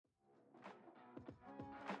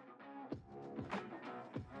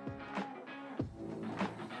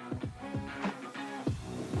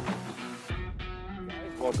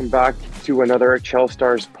Welcome back to another Chell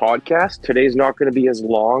Stars podcast. Today's not going to be as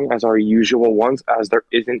long as our usual ones, as there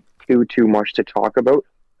isn't too much to talk about.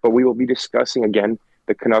 But we will be discussing again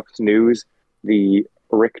the Canucks news, the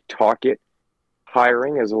Rick Tocchet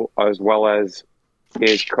hiring, as well as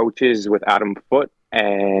his coaches with Adam Foote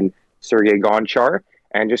and Sergei Gonchar,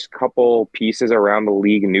 and just a couple pieces around the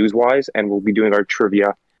league news-wise. And we'll be doing our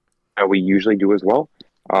trivia that we usually do as well.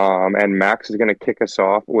 And Max is going to kick us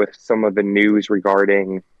off with some of the news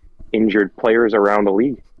regarding injured players around the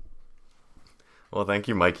league. Well, thank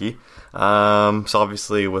you, Mikey. So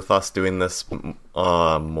obviously, with us doing this more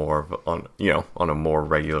on a more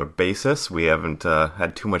regular basis, we haven't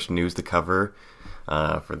had too much news to cover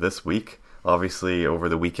for this week. Obviously, over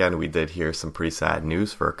the weekend, we did hear some pretty sad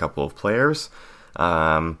news for a couple of players.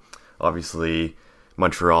 Obviously,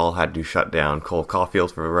 Montreal had to shut down Cole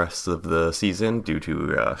Caulfield for the rest of the season due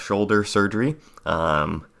to shoulder surgery.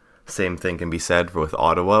 Same thing can be said with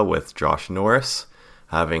Ottawa, with Josh Norris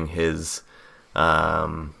having his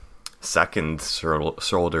second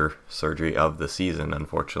shoulder surgery of the season,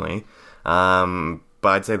 unfortunately. But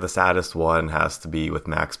I'd say the saddest one has to be with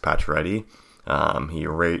Max Pacioretty. He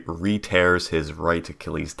re-tears his right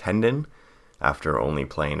Achilles tendon after only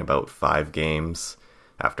playing about 5 games,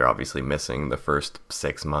 after obviously missing the first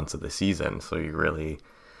 6 months of the season. So you really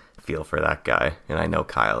feel for that guy. And I know,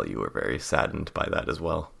 Kyle, you were very saddened by that as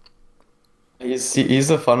well.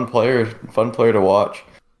 He's a fun player to watch.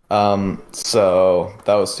 So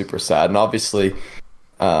that was super sad. And obviously,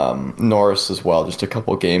 Norris as well, just a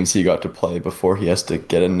couple games he got to play before he has to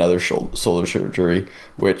get another shoulder surgery,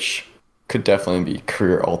 which could definitely be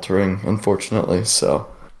career altering, unfortunately. So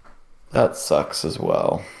that sucks as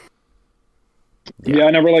well. Yeah,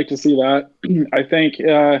 I never like to see that. I think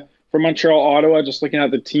for Montreal, Ottawa, just looking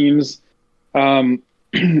at the teams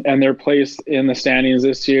and their place in the standings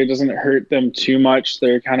this year, doesn't hurt them too much.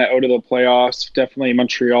 They're kind of out of the playoffs. Definitely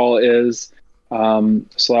Montreal is. So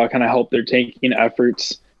that'll kind of help their tanking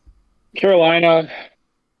efforts. Carolina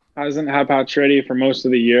hasn't had Pacioretty for most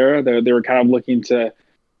of the year. They were kind of looking to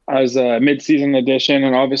as a mid-season addition,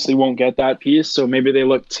 and obviously won't get that piece. So maybe they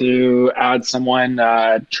look to add someone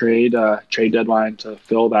trade deadline to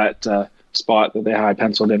fill that spot that they had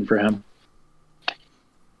penciled in for him.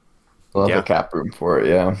 We'll have the cap room for it,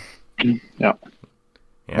 yeah. Yeah.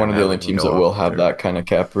 One of the only teams that will have that kind of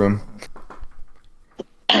cap room.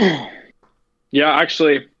 Yeah,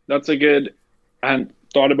 actually, that's a good. I hadn't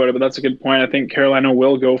thought about it, but that's a good point. I think Carolina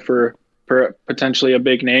will go for potentially a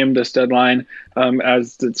big name this deadline,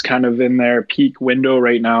 as it's kind of in their peak window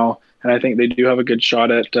right now, and I think they do have a good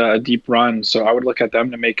shot at a deep run. So I would look at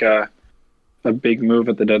them to make a big move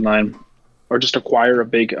at the deadline, or just acquire a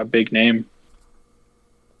big name.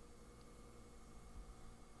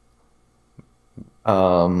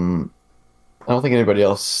 I don't think anybody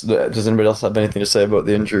else. Does anybody else have anything to say about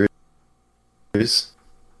the injuries?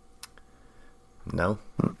 No.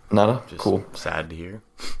 Nada? Just cool. Sad to hear.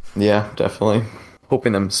 Yeah, definitely.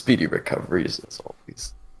 Hoping them speedy recoveries as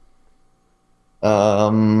always.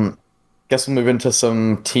 Guess we'll move into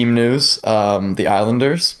some team news. The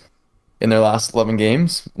Islanders, in their last 11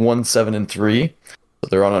 games, 1-7-3. So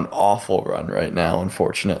they're on an awful run right now,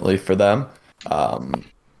 unfortunately for them.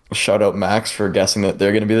 Shout out Max for guessing that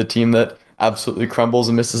they're going to be the team that absolutely crumbles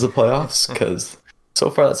and misses the playoffs, because so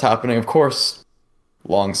far that's happening. Of course,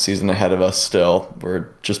 long season ahead of us still. We're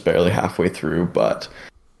just barely halfway through, but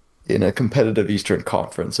in a competitive Eastern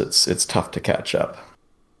Conference, it's tough to catch up.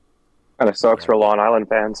 Kind of sucks for Long Island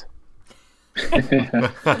fans.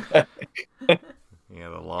 Yeah,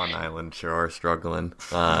 the Long Island sure are struggling.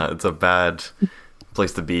 It's a bad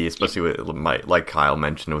place to be, especially with, like Kyle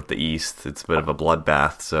mentioned, with the East. It's a bit of a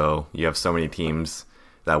bloodbath. So you have so many teams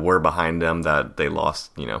that were behind them that they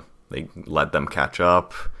lost. They let them catch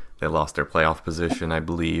up. They lost their playoff position, I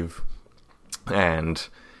believe, and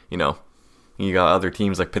you got other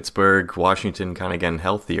teams like Pittsburgh, Washington kind of getting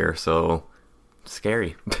healthier, so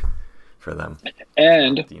scary for them.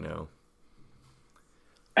 And it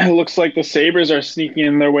looks like the Sabres are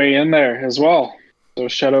sneaking their way in there as well. So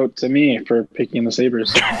shout out to me for picking the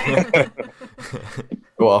Sabres.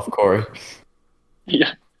 Go off, Corey.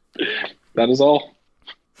 Yeah, that is all.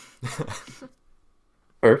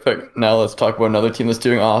 Perfect. Now let's talk about another team that's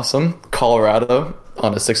doing awesome. Colorado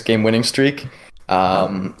on a 6-game winning streak.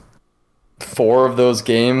 4 of those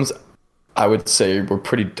games, I would say, were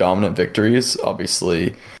pretty dominant victories.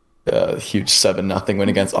 Obviously, a huge 7-0 win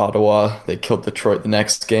against Ottawa. They killed Detroit the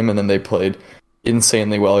next game, and then they played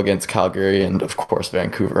insanely well against Calgary and, of course,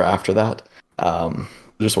 Vancouver after that.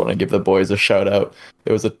 Just want to give the boys a shout out.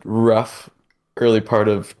 It was a rough early part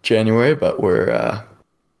of January, but we're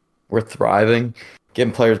thriving.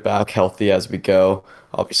 getting players back healthy as we go.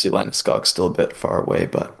 Obviously, Landeskog's still a bit far away,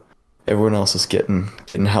 but everyone else is getting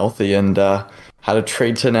healthy. And had a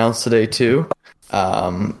trade to announce today too.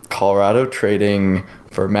 Colorado trading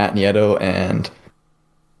for Matt Nieto and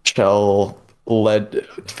led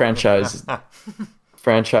franchise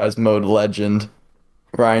mode legend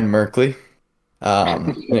Ryan Merkley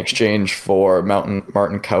in exchange for Martin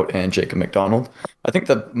Kaut and Jacob McDonald. I think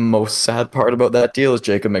the most sad part about that deal is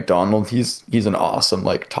Jacob McDonald. He's an awesome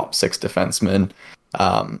top 6 defenseman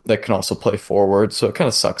that can also play forward. So it kind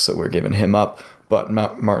of sucks that we're giving him up. But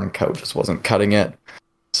Martin Kaut just wasn't cutting it.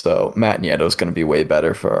 So Matt Nieto is going to be way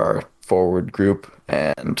better for our forward group,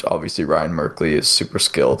 and obviously Ryan Merkley is super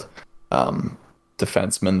skilled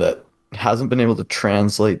defenseman that hasn't been able to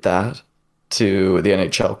translate that to the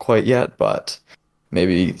NHL quite yet, but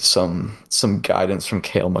maybe some guidance from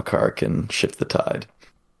Cale Makar can shift the tide.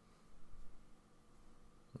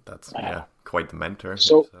 That's quite the mentor.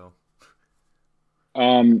 So.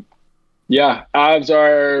 Avs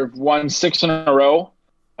are won 6 in a row.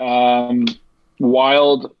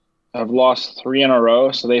 Wild have lost 3 in a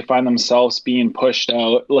row, so they find themselves being pushed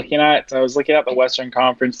out. I was looking at the Western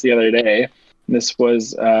Conference the other day. This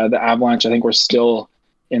was the Avalanche. I think we're still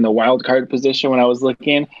in the wild card position when I was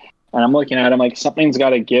looking, and I'm looking at them like something's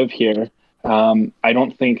got to give here. I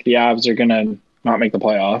don't think the Avs are gonna not make the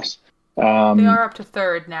playoffs. They are up to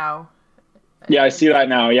 3rd now. Yeah, I see that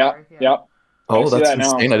now. Yep. Oh, that's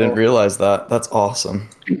insane. I didn't realize that. That's awesome.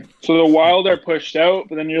 So the Wild are pushed out,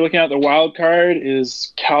 but then you're looking at the wild card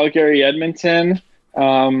is Calgary, Edmonton.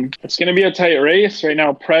 It's going to be a tight race. Right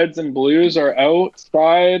now, Preds and Blues are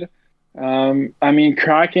outside.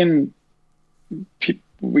 Kraken,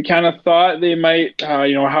 we kind of thought they might,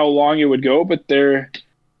 how long it would go, but they're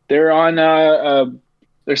on,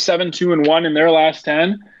 they're 7-2-1 in their last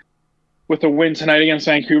 10 with a win tonight against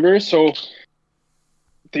Vancouver. So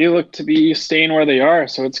they look to be staying where they are.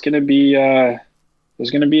 So it's going to be,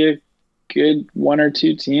 there's going to be a good 1 or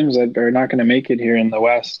 2 teams that are not going to make it here in the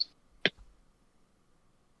West.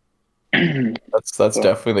 That's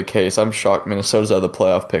definitely the case. I'm shocked Minnesota's out of the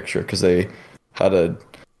playoff picture because they had a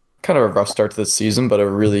kind of a rough start to the season, but a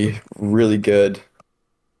really, really good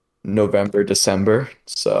November, December.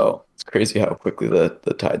 So it's crazy how quickly the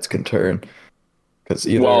tides can turn. Because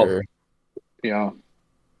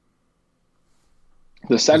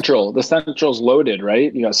the Central's loaded,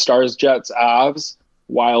 right? You got Stars, Jets, Avs,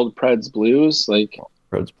 Wild, Preds, Blues,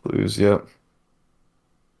 Preds, Blues, yeah.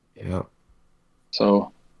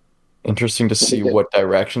 So interesting to see what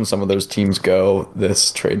direction some of those teams go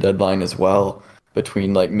this trade deadline as well.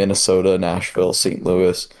 Between Minnesota, Nashville, St.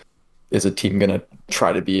 Louis, is a team going to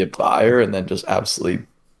try to be a buyer and then just absolutely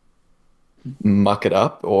muck it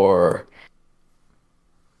up, or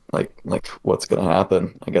what's going to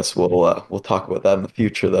happen? I guess we'll talk about that in the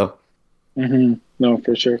future, though. Mm-hmm. No,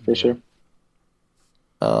 for sure.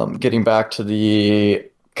 Getting back to the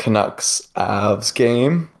Canucks Avs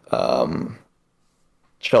game,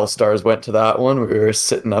 Shell Stars went to that one. We were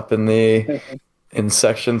sitting up in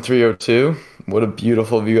section 302. What a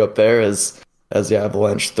beautiful view up there as the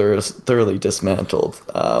Avalanche thoroughly dismantled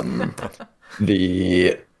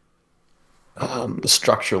the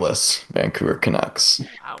structureless Vancouver Canucks.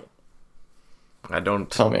 Wow. I don't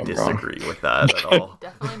disagree with that at all.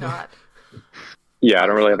 Definitely not. Yeah, I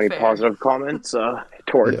don't really have any positive comments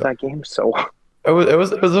towards that game. So it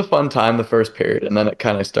was a fun time the first period, and then it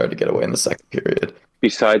kind of started to get away in the second period.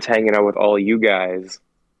 Besides hanging out with all you guys,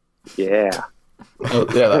 yeah. Oh,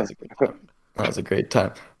 yeah, that was a good time. That was a great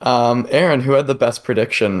time. Aaron, who had the best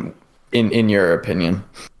prediction in your opinion?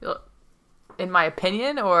 In my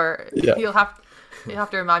opinion, or you'll have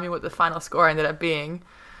to remind me what the final score ended up being.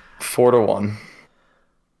 4-1.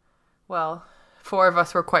 Well, 4 of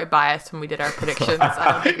us were quite biased when we did our predictions.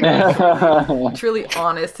 I don't think we were truly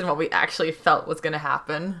honest in what we actually felt was going to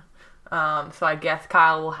happen. So I guess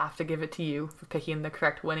Kyle will have to give it to you for picking the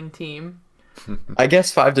correct winning team. I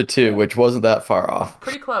guess 5-2, which wasn't that far off.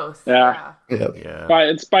 Pretty close. Yeah. Yep.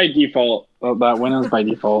 It's by default. That win is by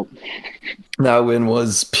default. That win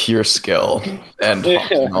was pure skill and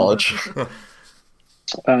hockey knowledge.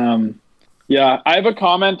 I have a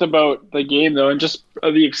comment about the game though, and just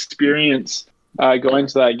the experience going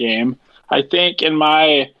to that game. I think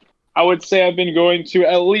I would say I've been going to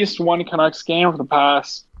at least one Canucks game for the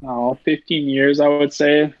past 15 years. I would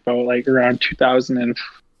say about around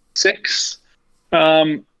 2006.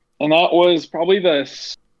 And that was probably the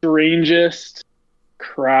strangest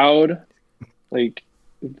crowd, the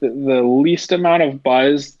least amount of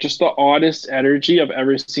buzz, just the oddest energy I've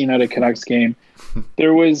ever seen at a Canucks game.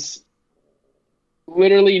 There was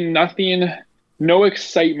literally nothing no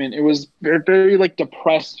excitement. It was very, very like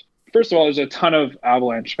depressed. First of all, there's a ton of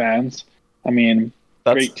Avalanche fans. I mean,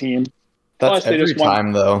 great team. That's Plus, every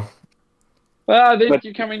time, though.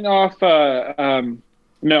 You're coming off.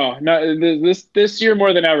 No, this year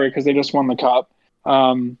more than ever because they just won the cup.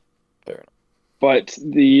 But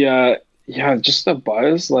just the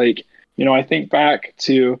buzz. Like, I think back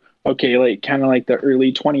to like kind of like the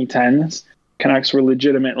early 2010s. Canucks were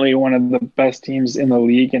legitimately one of the best teams in the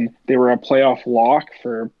league, and they were a playoff lock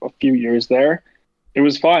for a few years there. It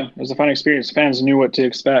was fun. It was a fun experience. Fans knew what to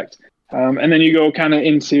expect. And then you go kind of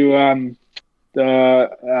into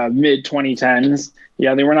the mid 2010s.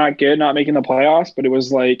 Yeah, they were not good, not making the playoffs, but it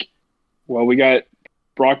was like, well, we got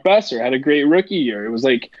Brock Besser, had a great rookie year. It was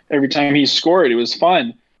like every time he scored, it was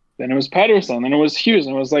fun. Then it was Pettersson, then it was Hughes,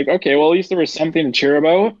 and it was like, okay, well, at least there was something to cheer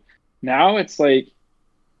about. Now it's like,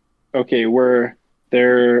 okay,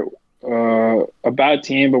 they're a bad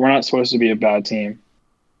team, but we're not supposed to be a bad team.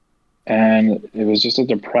 And it was just a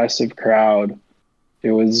depressive crowd.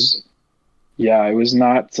 It was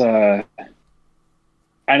not.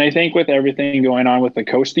 And I think with everything going on with the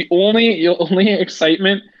coach, the only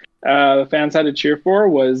excitement the fans had to cheer for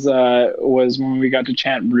was when we got to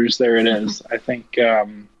chant "Bruce, there it is." I think, that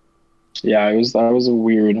was a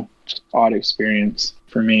weird, just odd experience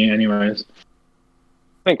for me, anyways.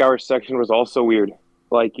 I think our section was also weird.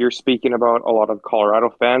 Like, you're speaking about a lot of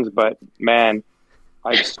Colorado fans, but man,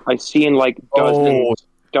 I've seen like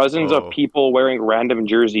dozens of people wearing random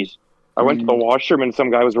jerseys. I went to the washroom and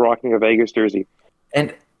some guy was rocking a Vegas jersey.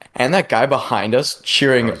 And that guy behind us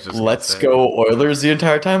cheering "Let's go Oilers" the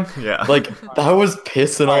entire time. Yeah, like that was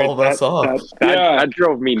pissing all of us off. That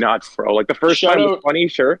drove me nuts, bro. Like the first time was funny,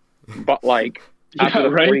 sure, but like after the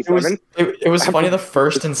 47th, it was funny the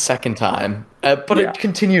first and second time, but it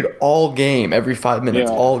continued all game, every 5 minutes,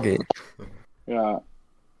 all game. Yeah.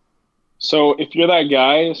 So if you're that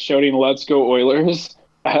guy shouting "Let's go Oilers"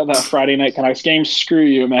 at that Friday night Canucks game, screw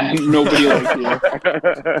you, man. Nobody likes you.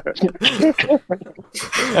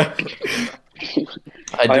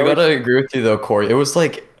 I gotta agree with you though, Corey. It was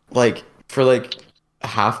like for like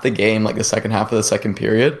half the game, like the second half of the second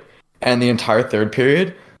period, and the entire third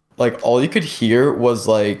period, like all you could hear was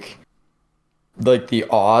like the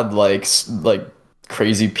odd like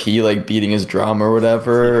Crazy P like beating his drum or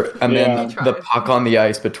whatever, and then the puck on the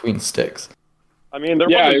ice between sticks. I mean, there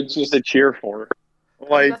was just to cheer for.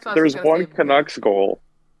 Like, there's one Canucks goal.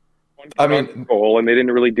 And they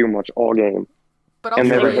didn't really do much all game. But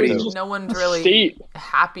also, no one's really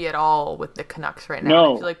happy at all with the Canucks right now.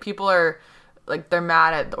 No. I feel like people are, like, they're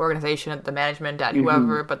mad at the organization, at the management, at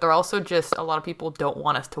whoever, but they're also just, a lot of people don't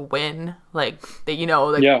want us to win. Like,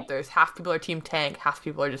 there's half people are team tank, half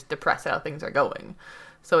people are just depressed at how things are going.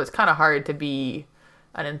 So it's kind of hard to be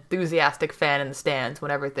an enthusiastic fan in the stands when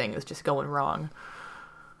everything is just going wrong.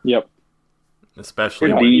 Yep. Especially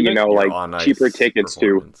like cheaper tickets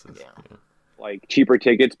too. Like cheaper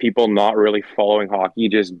tickets, people not really following hockey,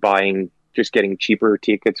 just getting cheaper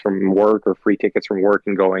tickets from work or free tickets from work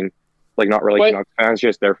and going, like not really Canucks fans,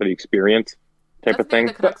 just there for the experience type of thing.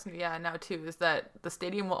 The Canucks, now too, is that the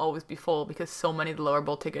stadium will always be full because so many of the lower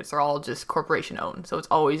bowl tickets are all just corporation owned. So it's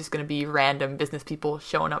always just going to be random business people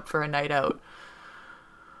showing up for a night out.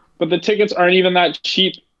 But the tickets aren't even that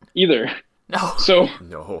cheap either. No. So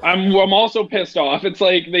I'm also pissed off. It's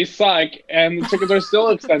like they suck and the tickets are still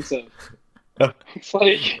expensive. It's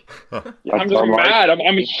like I'm just mad.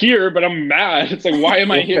 I'm here, but I'm mad. It's like, why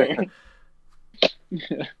am I here?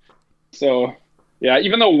 So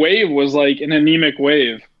even the wave was like an anemic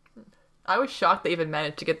wave. I was shocked they even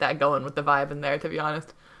managed to get that going with the vibe in there, to be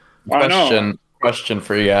honest. Question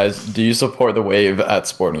for you guys: do you support the wave at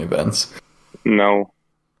sporting events? No.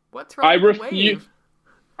 What's wrong with the wave?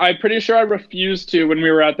 I'm pretty sure I refused to when we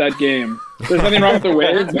were at that game. There's nothing wrong with the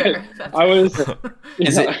wave, but I was.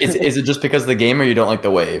 Is it just because of the game, or you don't like the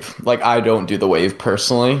wave? Like, I don't do the wave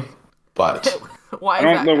personally, but why is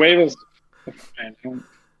that? The wave is. I don't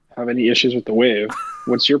have any issues with the wave.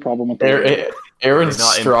 What's your problem with the wave? Aaron's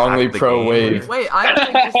strongly pro wave. Wait,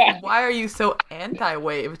 why are you so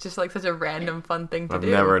anti-wave? It's just like such a random fun thing to do.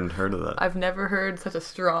 I've never heard of that. I've never heard such a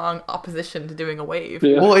strong opposition to doing a wave.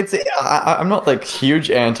 Yeah. Well, I'm not like huge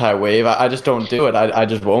anti-wave. I just don't do it. I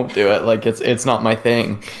just won't do it. Like it's not my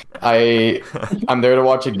thing. I'm there to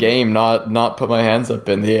watch a game, not put my hands up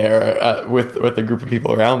in the air with a group of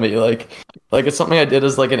people around me. Like it's something I did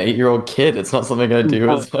as like an 8-year-old kid. It's not something I do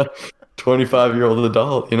as a 25-year-old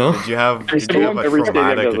adult, you know? Did you have a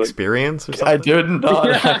traumatic experience or something? I did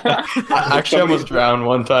not. Actually, I almost drowned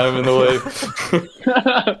one time in the wave.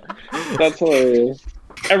 That's hilarious.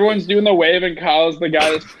 Everyone's doing the wave and Kyle's the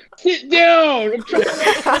guy that's Sit down. I'm trying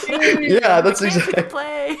to Yeah, that's Fancy exactly.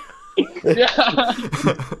 play.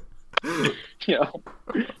 Yeah.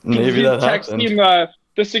 Maybe He's that texting happened.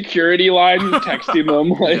 the security line. He's texting them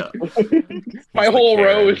like my the whole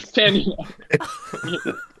row Karen. is standing up.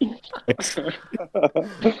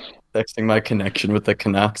 Texting my connection with the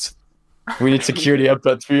Canucks. We need security up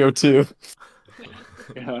at 302.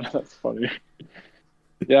 Yeah, that's funny.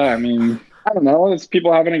 Yeah, I mean, I don't know. It's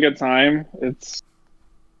people having a good time. That's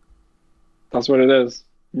what it is.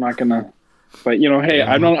 I'm not gonna. But hey,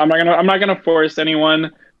 Yeah. I'm not gonna force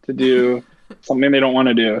anyone to do something they don't want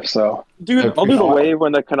to do. So I'll do the wave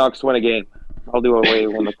when the Canucks win a game. I'll do a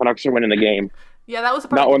wave when the Canucks are winning the game. Yeah, that was the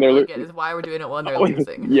part Not I when didn't they're really get is why we're doing it when they're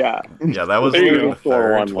losing. Yeah. Yeah, that was There you the go.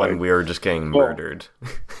 third 4-1, when like. we were just getting Well. murdered.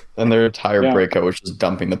 And their entire Yeah. breakout was just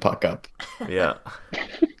dumping the puck up. Yeah.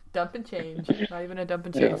 Dump and change. Not even a dump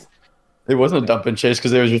and Yeah. chase. It wasn't a dump and chase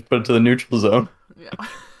because they were just put it to the neutral zone. Yeah.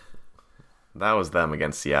 That was them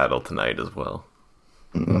against Seattle tonight as well.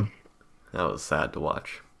 Mhm. That was sad to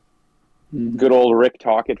watch. Good old Rick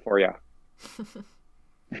Tocchet for you.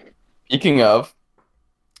 Speaking of,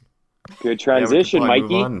 Good Yeah, we could transition, probably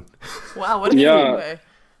move Mikey. on. Wow, what a Yeah.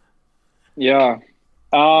 segue.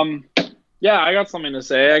 yeah, I got something to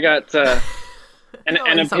say. I got an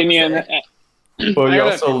Always something to opinion. say. well, I you're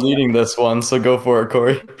got also leading this one, so go for it,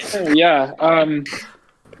 Corey.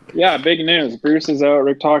 Yeah, big news. Bruce is out,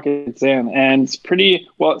 Rick Tocchet's in, and it's pretty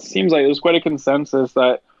well. It seems like there's quite a consensus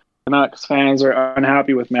that Canucks fans are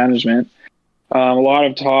unhappy with management. A lot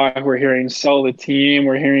of talk. We're hearing sell the team.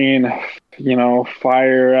 We're hearing,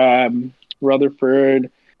 fire Rutherford,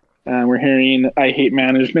 and we're hearing I hate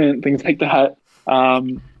management, things like that.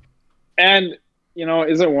 And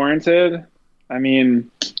is it warranted? I mean,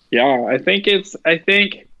 yeah, I think it's a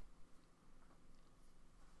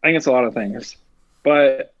lot of things,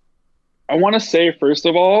 but I want to say first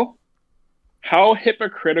of all, how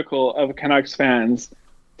hypocritical of Canucks fans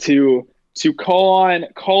to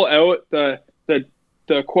call out the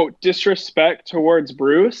quote disrespect towards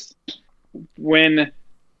Bruce when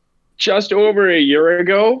just over a year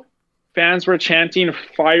ago fans were chanting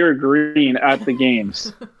 "Fire Green" at the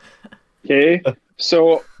games. Okay,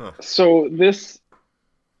 so this,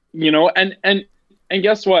 and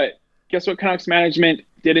guess what? Guess what Canucks management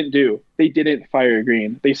didn't do? They didn't fire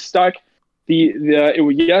Green. They stuck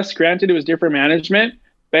yes, granted it was different management.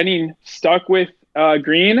 Benning stuck with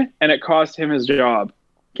Green, and it cost him his job.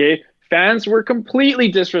 Okay, fans were completely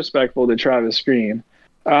disrespectful to Travis Green,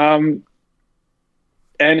 and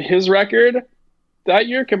his record that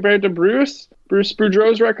year compared to Bruce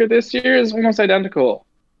Boudreau's record this year is almost identical.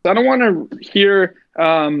 So I don't want to hear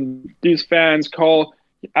these fans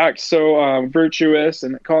act so virtuous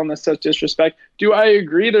and calling this such disrespect. Do I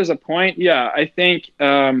agree there's a point? Yeah, I think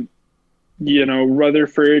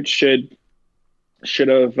Rutherford should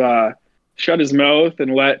have shut his mouth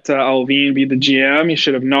and let Alvin be the GM. He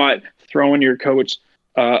should have not thrown your coach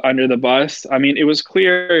under the bus. I mean, it was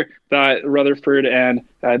clear that Rutherford and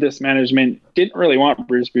this management didn't really want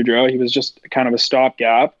Bruce Boudreau. He was just kind of a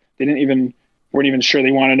stopgap. They weren't even sure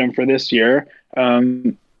they wanted him for this year.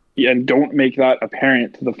 And don't make that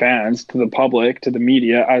apparent to the fans, to the public, to the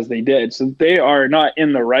media as they did. So they are not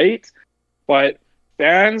in the right. But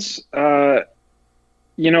fans, and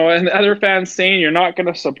other fans saying you're not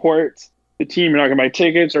going to support the team, you're not going to buy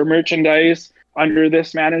tickets or merchandise under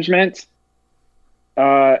this management,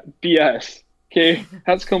 BS. Okay,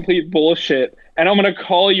 that's complete bullshit. And I'm going to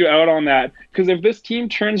call you out on that, because if this team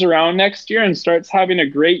turns around next year and starts having a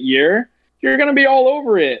great year, you're going to be all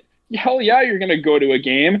over it. Hell yeah, you're going to go to a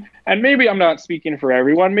game. And maybe I'm not speaking for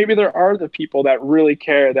everyone. Maybe there are the people that really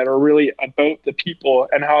care, that are really about the people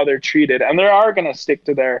and how they're treated, and they are going to stick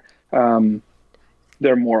to their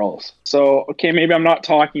morals. So, okay, maybe I'm not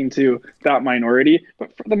talking to that minority,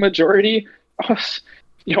 but for the majority,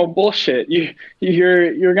 bullshit.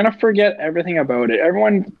 You're going to forget everything about it.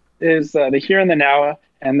 Everyone is the here and the now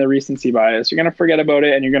and the recency bias. You're going to forget about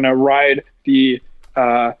it, and you're going to ride the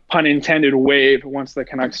pun intended wave once the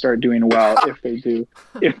Canucks start doing well, if they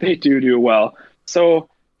do well. So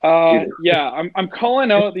I'm calling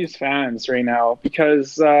out these fans right now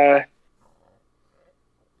because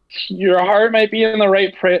your heart might be in the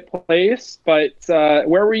right place, but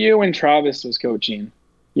where were you when Travis was coaching?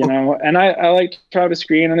 And I liked Travis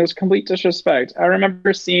Green, and it was complete disrespect. I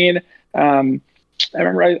remember seeing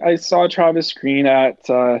I saw Travis Green at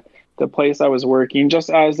the place I was working just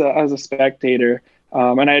as a spectator.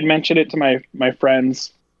 And I had mentioned it to my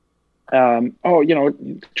friends.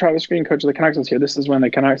 Travis Green, coach of the Canucks, was here. This is when the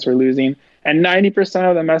Canucks were losing. And 90%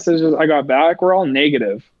 of the messages I got back were all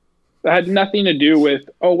negative. that had nothing to do with,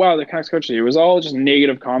 oh wow, the Canucks coach. It was all just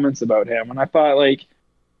negative comments about him, and I thought, like,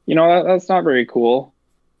 that's not very cool.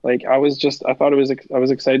 Like, I was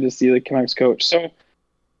excited to see the Canucks coach. So,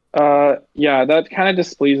 that kind of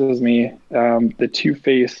displeases me. The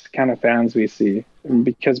two-faced kind of fans we see,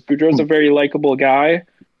 because Boudreau's a very likable guy.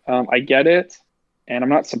 I get it, and I'm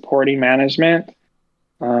not supporting management,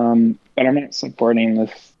 but I'm not supporting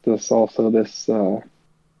this.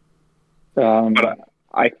 But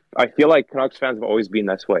I feel like Canucks fans have always been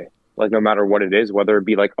this way. Like, no matter what it is, whether it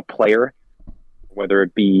be like a player, whether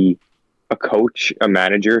it be a coach, a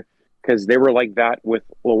manager, because they were like that with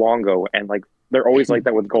Luongo, and like they're always like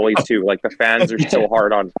that with goalies too. Like, the fans are so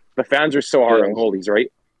hard on goalies,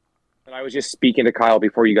 right? And I was just speaking to Kyle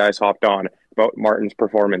before you guys hopped on about Martin's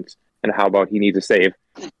performance and how about he needs a save.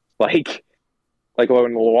 Like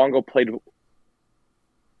when Luongo played,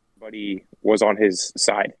 everybody was on his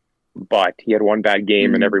side, but he had one bad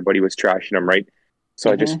game and everybody was trashing him, right?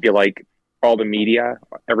 So I just feel like all the media,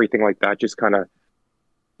 everything like that, just kind of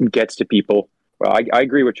gets to people. Well, I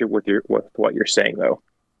agree with what you're saying, though.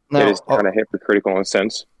 It is kind of hypocritical in a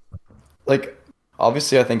sense. Like,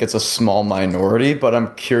 obviously, I think it's a small minority, but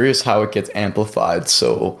I'm curious how it gets amplified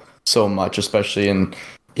so much, especially in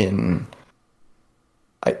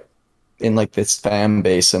like this fan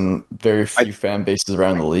base and very few fan bases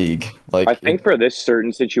around the league. Like, I think for this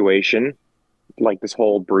certain situation, like this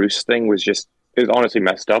whole Bruce thing was honestly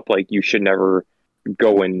messed up. Like, you should never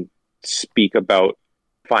go and speak about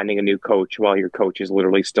finding a new coach while your coach is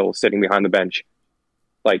literally still sitting behind the bench.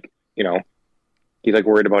 Like, he's like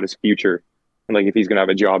worried about his future and like if he's gonna have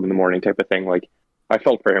a job in the morning type of thing. Like, I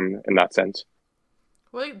felt for him in that sense.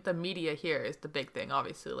 Well, the media here is the big thing,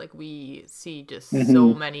 obviously. Like, we see just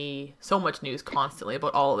so much news constantly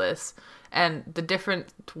about all this. And the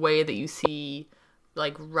different way that you see,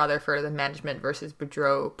 like, Rutherford, the management, versus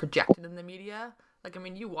Boudreau projected in the media. Like, I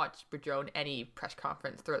mean, you watch Boudreau in any press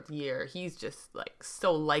conference throughout the year. He's just, like,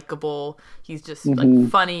 so likable. He's just, like,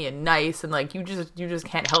 funny and nice. And, like, you just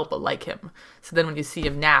can't help but like him. So then when you see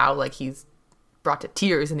him now, like, he's brought to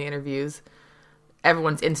tears in the interviews,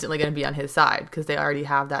 everyone's instantly going to be on his side because they already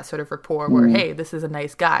have that sort of rapport where, hey, this is a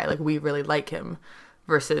nice guy. Like, we really like him.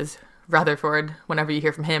 Versus Rutherford, whenever you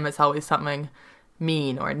hear from him, it's always something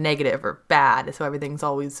mean or negative or bad. So everything's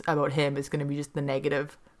always about him is going to be just the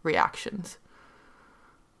negative reactions.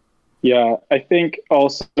 Yeah, I think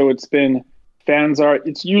also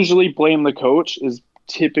it's usually blame the coach is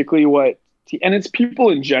typically and it's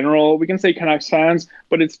people in general. We can say Canucks fans,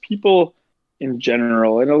 but it's people in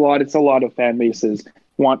general, and it's a lot of fan bases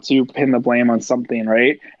want to pin the blame on something,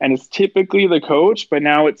 right? And it's typically the coach, but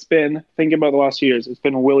now think about the last few years, it's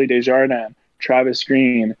been Willie Desjardins, Travis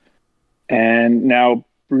Green, and now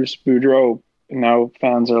Bruce Boudreau. And now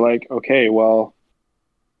fans are like, okay, well,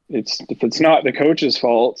 if it's not the coach's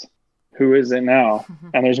fault, who is it now?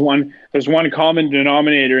 And there's one common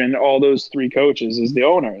denominator in all those three coaches is the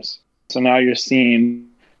owners. So now you're seeing,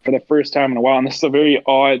 for the first time in a while, and this is a very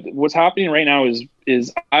odd. What's happening right now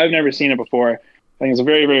is I've never seen it before. I think it's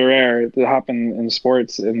very, very rare to happen in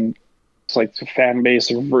sports, and it's like the fan base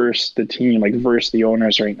versus the team, like versus the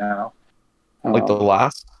owners right now. Like, the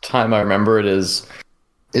last time I remember it is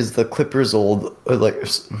the Clippers the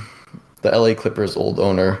LA Clippers old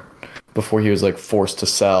owner before he was like forced to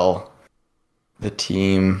sell the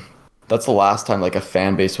team. That's the last time like a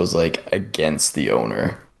fan base was like against the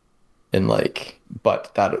owner. And like,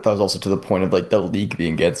 but that was also to the point of like the league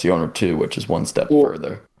being against the owner too, which is one step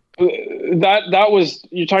further. That was,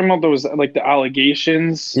 you're talking about those like the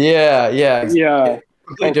allegations. Yeah.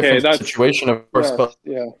 Okay, different situation, of course. But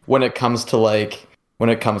when it comes to like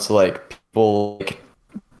people like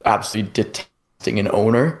absolutely detesting an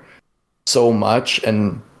owner so much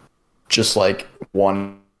and just like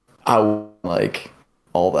one out, like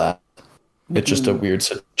all that. It's just a weird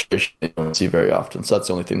situation you don't see very often. So that's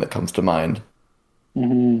the only thing that comes to mind.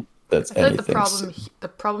 That's anything. The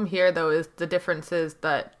problem here, though, is the difference is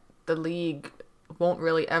that the league won't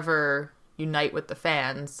really ever unite with the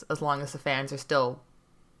fans as long as the fans are still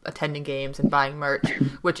attending games and buying merch,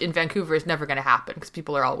 which in Vancouver is never going to happen because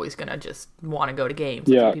people are always going to just want to go to games.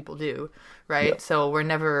 That's what people do, right? Yeah. So we're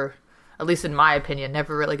never, at least in my opinion,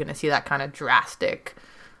 never really going to see that kind of drastic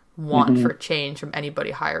want for change from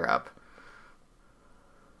anybody higher up.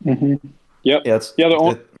 Yep. Yeah.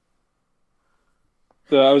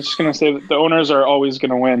 I was just gonna say that the owners are always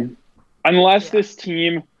gonna win, unless this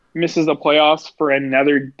team misses the playoffs for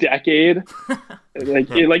another decade.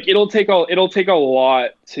 It'll take a lot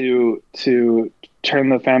to turn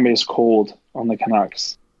the fan base cold on the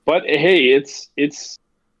Canucks. But hey, it's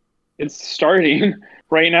starting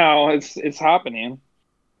right now. It's happening.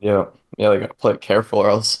 Yeah, they gotta play it careful, or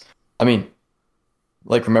else. I mean,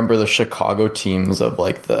 like remember the Chicago teams of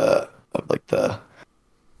the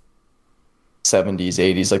 70s,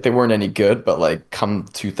 80s, like they weren't any good, but like come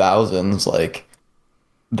 2000s, like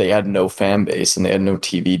they had no fan base and they had no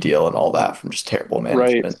TV deal and all that from just terrible Right.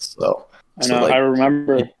 management. So, I know. like I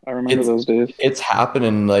remember. I remember it's those days. it's happened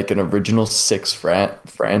in like an original six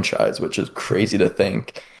franchise, which is crazy to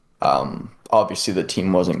think. Obviously the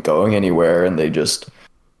team wasn't going anywhere, and they just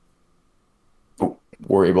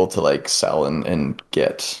were able to like sell and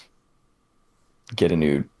get a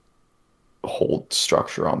new whole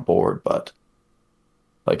structure on board. But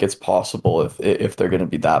like it's possible if they're going to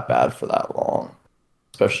be that bad for that long,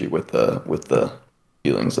 especially with the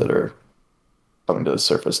feelings that are coming to the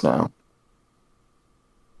surface now.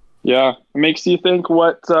 Yeah, it makes you think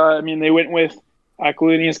what I mean. They went with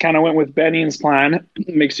Aquilinius, kind of went with Benning's plan.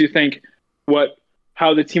 It makes you think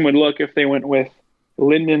how the team would look if they went with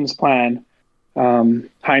Linden's plan.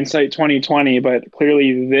 Hindsight 2020, but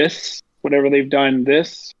clearly whatever they've done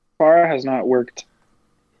this far has not worked.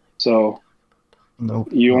 So Nope.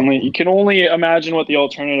 you can only imagine what the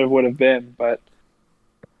alternative would have been. But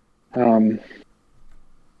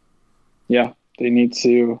yeah, they need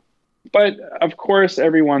to. But of course,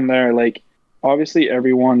 everyone there, like obviously,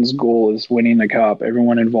 everyone's goal is winning the cup.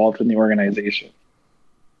 Everyone involved in the organization.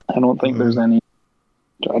 I don't think there's any.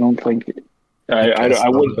 I don't think. I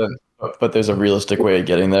would. But there's a realistic way of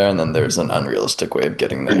getting there, and then there's an unrealistic way of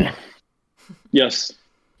getting there. Yes.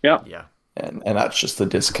 Yeah. Yeah. And that's just the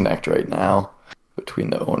disconnect right now between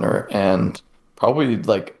the owner and probably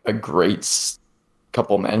like a great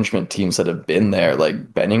couple management teams that have been there.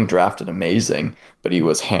 Like Benning drafted amazing, but he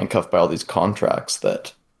was handcuffed by all these contracts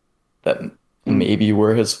that maybe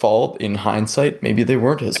were his fault. In hindsight, maybe they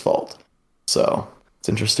weren't his fault. So it's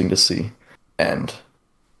interesting to see. And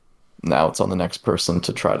now it's on the next person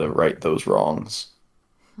to try to right those wrongs.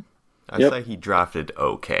 I say he drafted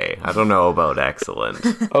okay. I don't know about excellent.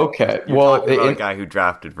 Okay, Well, a guy who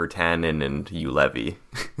drafted Virtanen and Hugh Levy.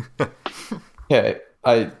 Okay,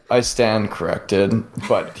 I stand corrected,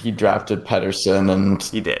 but he drafted Pedersen and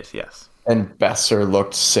He did, yes. And Besser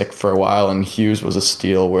looked sick for a while, and Hughes was a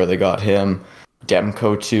steal where they got him.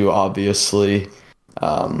 Demko too, obviously.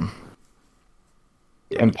 And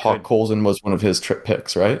Podkolzin was one of his trip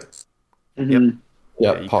picks, right? Mm-hmm.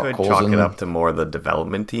 Yeah, you could chalk it up to more the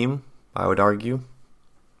development team, I would argue.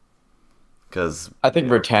 Because I think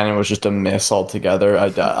Virtanen was just a miss altogether.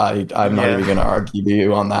 I'm not even going to argue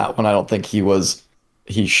you on that one. I don't think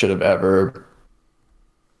he should have ever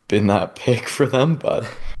been that pick for them, but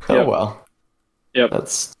well. Yep.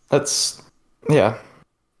 That's yeah.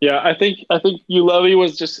 Yeah, I think Ulevy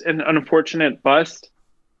was just an unfortunate bust.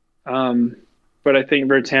 But I think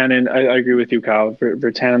Virtanen, I agree with you, Kyle.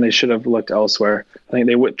 Virtanen, they should have looked elsewhere. I think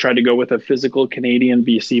they tried to go with a physical Canadian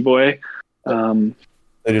BC boy.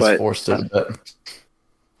 They just forced it a bit.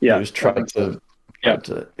 Yeah. He was trying to.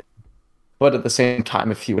 But at the same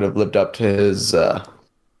time, if he would have lived up to his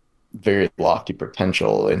very lofty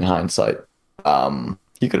potential in hindsight,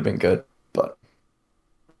 he could have been good. But,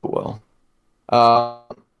 well.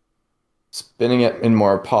 Spinning it in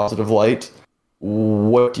more positive light,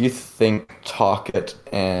 what do you think Tocchet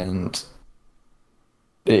brings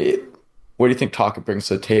to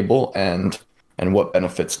the table, and what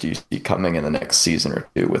benefits do you see coming in the next season or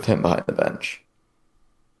two with him behind the bench?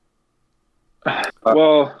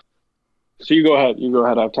 Well, so you go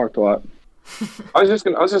ahead. I've talked a lot. I was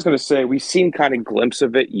just gonna say we've seen kind of glimpse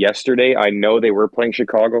of it yesterday. I know they were playing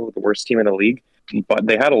Chicago, the worst team in the league, but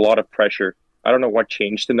they had a lot of pressure. I don't know what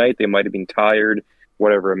changed tonight. They might have been tired,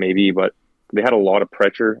 whatever it may be, but they had a lot of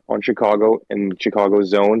pressure on Chicago in Chicago's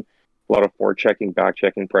zone. A lot of forechecking,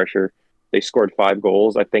 back-checking pressure. They scored 5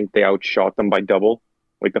 goals. I think they outshot them by double.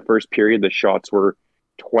 Like the first period, the shots were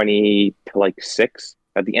 20 to 6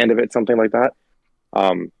 at the end of it, something like that.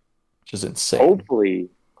 Which is insane.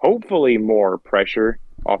 Hopefully more pressure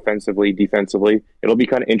offensively, defensively. It'll be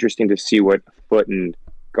kind of interesting to see what Foote and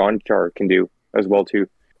Gonchar can do as well too.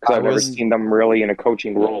 Because I've never seen them really in a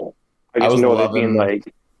coaching role. I just know they've been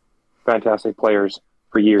fantastic players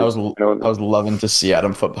for years. I was loving to see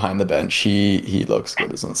Adam Foote behind the bench. He looks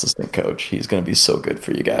good as an assistant coach. He's going to be so good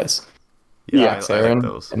for you guys. Yeah, Aaron, I like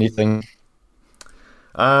those. Anything?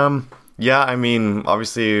 Yeah, I mean,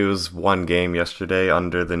 obviously it was one game yesterday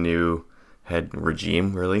under the new head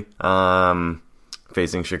regime, really.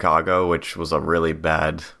 Facing Chicago, which was a really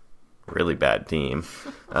bad team.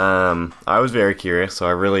 I was very curious, so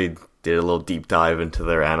I really did a little deep dive into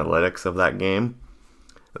their analytics of that game.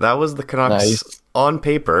 That was the Canucks on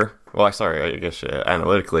paper. Well, I guess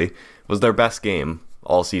analytically was their best game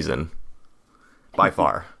all season. by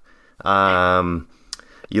far.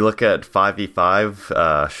 You look at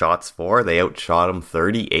 5v5 shots for, they outshot them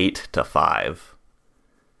 38-5.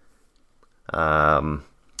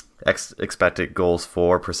 Expected goals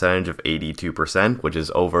for percentage of 82%, which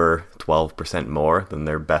is over 12% more than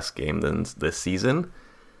their best game this season.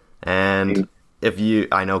 And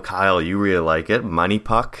I know Kyle, you really like it, Money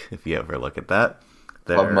Puck, if you ever look at that.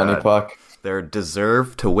 Love Money Puck. Their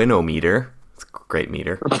deserve to win-o-meter, it's a great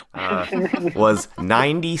meter, was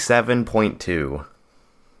 97.2.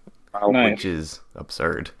 Nice. Which is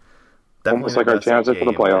absurd. Almost like our chances for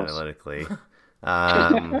the playoffs. Analytically.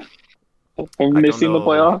 I'm missing the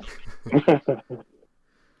playoffs.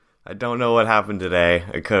 I don't know what happened today.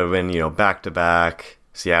 It could have been, back-to-back.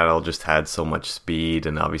 Seattle just had so much speed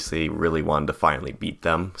and obviously really wanted to finally beat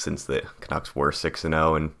them since the Canucks were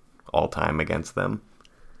 6-0 and all-time against them.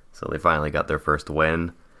 So they finally got their first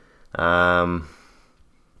win. I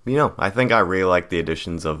think I really like the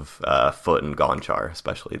additions of Foote and Gonchar,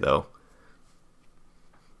 especially, though.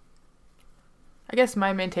 I guess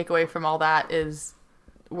my main takeaway from all that is,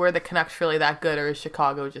 were the Canucks really that good, or is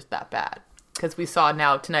Chicago just that bad? Because we saw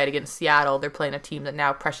now tonight against Seattle, they're playing a team that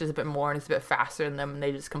now pressures a bit more and is a bit faster than them, and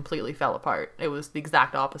they just completely fell apart. It was the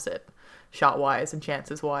exact opposite, shot-wise and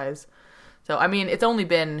chances-wise. So, I mean, it's only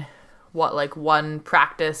been, one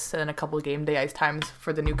practice and a couple of game day ice times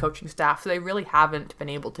for the new coaching staff, so they really haven't been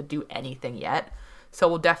able to do anything yet. So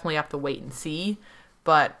we'll definitely have to wait and see,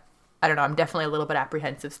 but I don't know, I'm definitely a little bit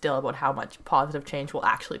apprehensive still about how much positive change will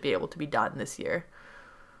actually be able to be done this year.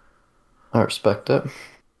 I respect it.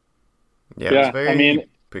 Yeah, it was very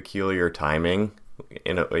peculiar timing.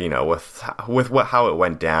 With how it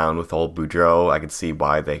went down with old Boudreau, I could see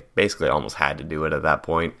why they basically almost had to do it at that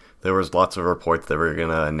point. There was lots of reports that were going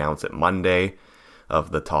to announce it Monday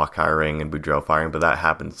of the Talk hiring and Boudreau firing, but that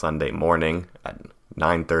happened Sunday morning at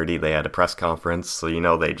 9:30. They had a press conference, so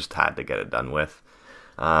they just had to get it done with.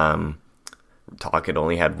 Talk had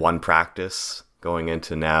only had one practice going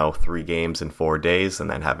into now 3 games in 4 days,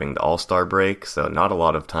 and then having the All-Star break, so not a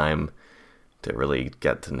lot of time to really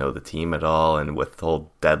get to know the team at all. And with the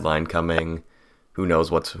whole deadline coming, who knows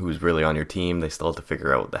who's really on your team? They still have to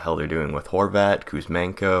figure out what the hell they're doing with Horvat,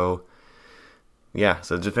 Kuzmenko. Yeah,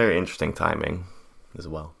 so just very interesting timing as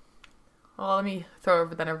well. Well, let me throw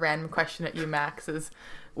over then a random question at you, Max, is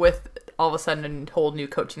with all of a sudden a whole new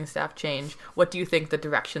coaching staff change, what do you think the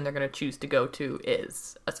direction they're going to choose to go to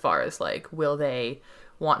is, as far as will they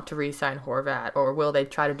want to re-sign Horvat, or will they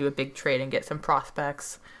try to do a big trade and get some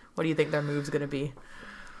prospects? What do you think their move's going to be?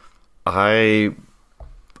 I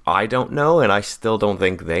don't know, and I still don't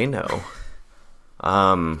think they know.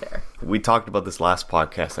 We talked about this last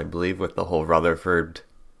podcast, I believe, with the whole Rutherford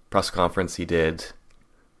press conference he did,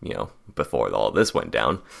 before all this went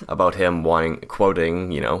down, about him quoting,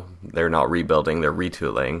 they're not rebuilding, they're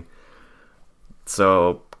retooling.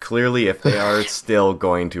 So clearly, if they are still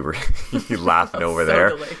going to laughing over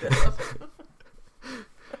there.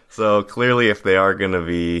 So clearly, if they are going to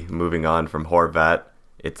be moving on from Horvat,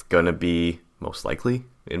 it's going to be most likely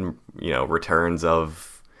in returns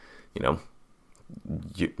of young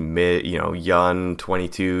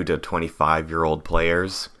 22 to 25-year-old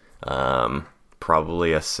players,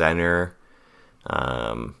 probably a center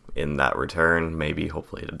in that return, maybe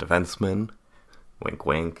hopefully a defenseman, wink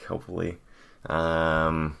wink, hopefully.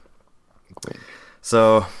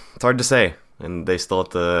 So it's hard to say, and they still have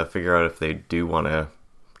to figure out if they do want to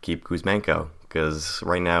keep Kuzmenko, because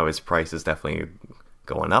right now his price is definitely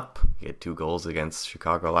going up. He had 2 goals against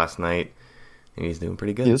Chicago last night, and he's doing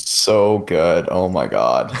pretty good. He's so good. Oh my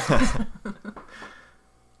god.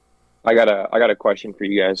 I got a question for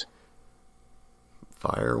you guys.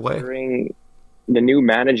 Fire away. The new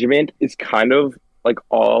management is kind of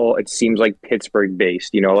it seems like Pittsburgh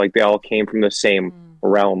based, they all came from the same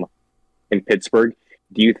realm in Pittsburgh.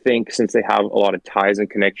 Do you think, since they have a lot of ties and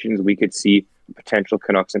connections, we could see a potential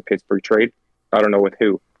Canucks and Pittsburgh trade? I don't know with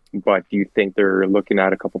who, but do you think they're looking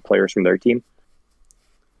at a couple players from their team?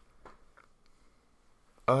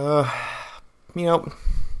 You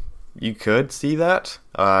could see that.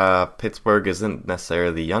 Pittsburgh isn't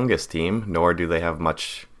necessarily the youngest team, nor do they have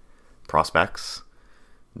much prospects,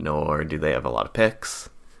 nor do they have a lot of picks.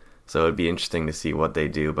 So it'd be interesting to see what they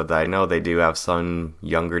do. But I know they do have some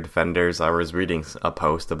younger defenders. I was reading a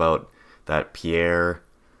post about that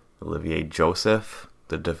Pierre-Olivier Joseph,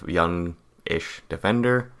 the young-ish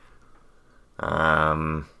defender.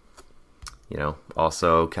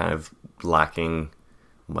 Also kind of lacking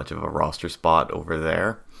much of a roster spot over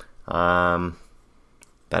there. That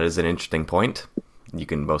is an interesting point. You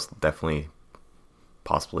can most definitely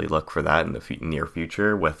possibly look for that in the near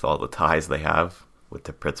future with all the ties they have with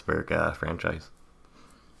the Pittsburgh franchise.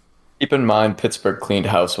 keep in mind Pittsburgh cleaned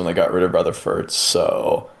house when they got rid of Rutherford,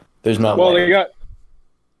 so there's not. Well, they got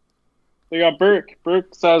Burke.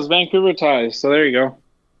 Burke has Vancouver ties, so there you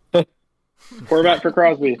go. Horvat for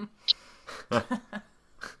Crosby.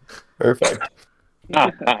 Perfect.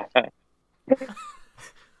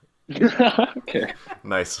 Okay.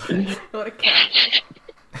 Nice. What a cat.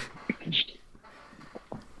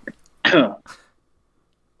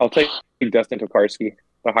 I'll take Dustin Tokarski,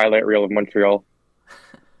 the highlight reel of Montreal.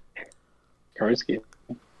 Karski.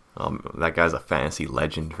 That guy's a fantasy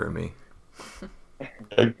legend for me.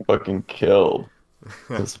 I fucking killed.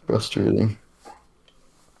 That's frustrating.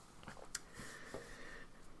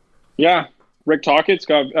 Yeah, Rick Tockett's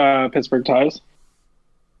got Pittsburgh ties.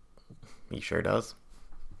 He sure does.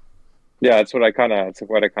 Yeah, that's what I kind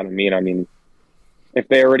of mean. I mean, if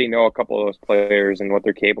they already know a couple of those players and what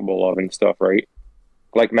they're capable of and stuff, right?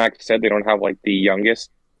 Like Max said, they don't have like the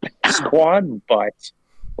youngest squad, but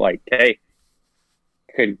like, hey,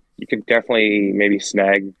 you could definitely maybe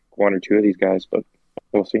snag one or two of these guys, but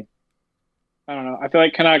we'll see. I don't know. I feel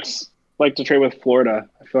like Canucks like to trade with Florida.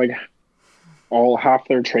 I feel like half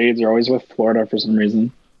their trades are always with Florida for some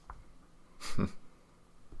reason.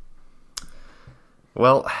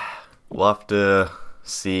 Well, we'll have to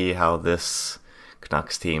see how this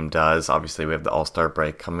Canucks team does. Obviously, we have the All-Star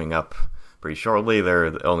break coming up pretty shortly. They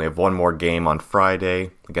only have one more game on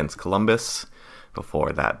Friday against Columbus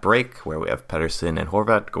before that break, where we have Pettersson and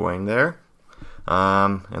Horvat going there.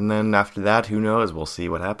 And then after that, who knows? We'll see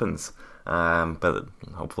what happens. But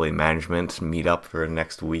hopefully management meet up for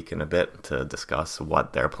next week in a bit to discuss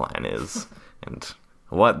what their plan is and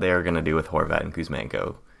what they're going to do with Horvat and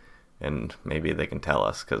Kuzmenko. And maybe they can tell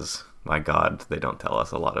us, because, my God, they don't tell us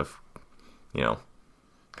a lot of,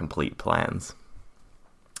 complete plans.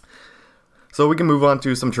 So we can move on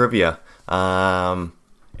to some trivia. Aaron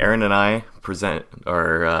and I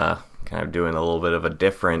are kind of doing a little bit of a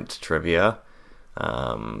different trivia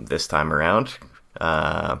this time around.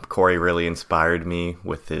 Corey really inspired me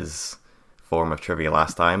with his form of trivia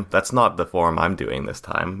last time. That's not the form I'm doing this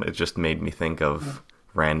time. It just made me think of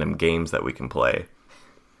random games that we can play.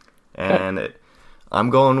 And I'm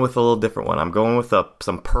going with a little different one. I'm going with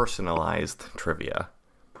some personalized trivia.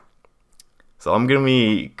 So I'm going to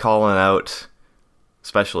be calling out,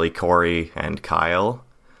 especially Corey and Kyle.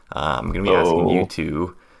 I'm going to be asking you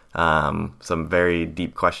two some very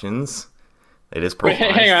deep questions. It is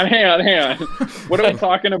personalized. Wait, hang on. What are we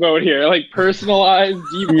talking about here? Like personalized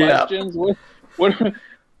deep questions? What?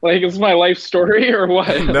 Like, is my life story or what?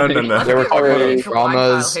 No. They were talking about Kyle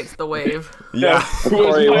traumas. hates the wave. Yeah. Was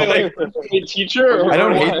my a teacher? Or I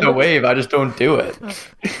don't what? hate the wave. I just don't do it,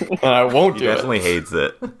 and I won't He do it. definitely hates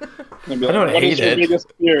it. I don't hate your it.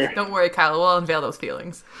 biggest fear? Don't worry, Kyle. We'll unveil those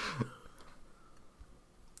feelings.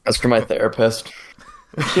 That's for my therapist.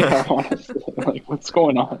 Yeah, honestly, like what's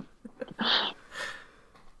going on?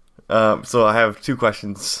 So I have two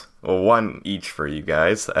questions, well, one each for you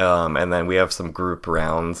guys, and then we have some group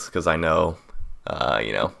rounds, because I know,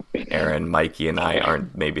 Aaron, Mikey, and I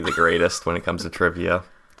aren't maybe the greatest when it comes to trivia,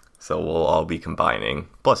 so we'll all be combining,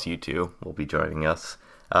 plus you two will be joining us.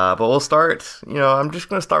 But we'll start, I'm just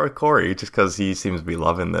going to start with Corey, just because he seems to be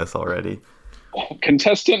loving this already.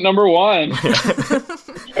 Contestant number one.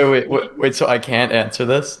 Wait, so I can't answer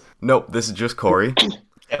this? Nope, this is just Corey.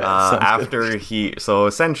 Sounds good. So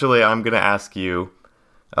essentially I'm going to ask you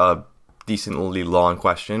a decently long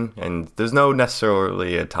question, and there's no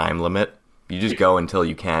necessarily a time limit. You just go until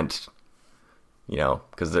you can't,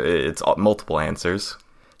 because it's multiple answers.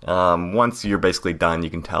 Once you're basically done, you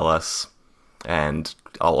can tell us, and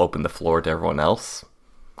I'll open the floor to everyone else.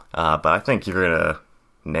 But I think you're going to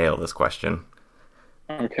nail this question.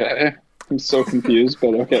 Okay. I'm so confused,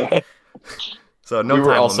 but okay. So no We were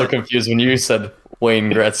time also limit. confused when you said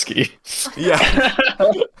Wayne Gretzky. Yeah.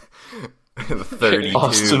 32.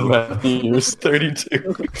 Austin Matthews,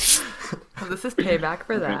 32. Well, this is payback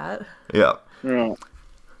for that. Yeah. Yeah.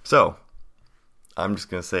 So, I'm just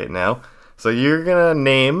going to say it now. So, you're going to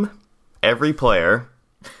name every player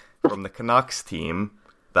from the Canucks team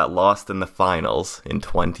that lost in the finals in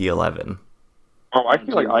 2011. Oh, I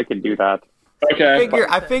feel like I could do that. Okay.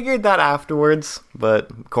 I figured that afterwards,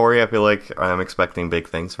 but Corey, I feel like I'm expecting big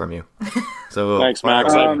things from you. So Thanks,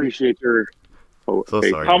 Max. I Um, appreciate your. Oh, So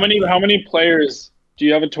hey, sorry. How many players? Do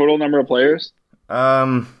you have a total number of players?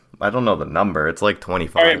 I don't know the number. It's like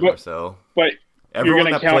 25 All right, but- or so. But Everyone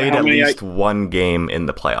gonna that count played how at many least one game in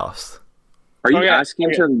the playoffs. Are you Okay,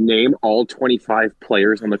 asking him to name all 25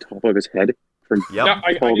 players on the top of his head from Yep. yeah,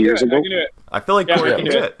 I 12 can do years it. ago? I can do it. I feel like Yeah, Corey I can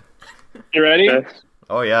can do do it. You ready? Okay.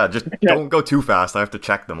 Oh yeah, just don't go too fast. I have to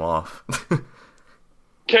check them off.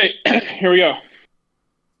 Okay. Here we go.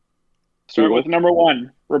 Start with number 1,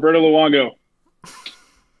 Roberto Luongo.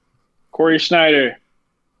 Corey Schneider.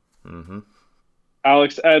 Mm-hmm.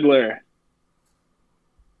 Alex Edler.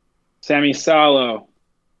 Sammy Salo.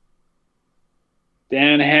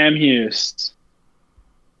 Dan Hamhuis.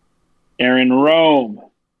 Aaron Rome.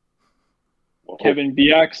 Kevin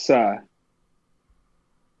Bieksa.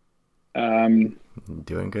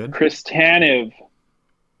 Doing good. Chris Tanev.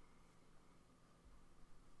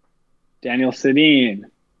 Daniel Sedin.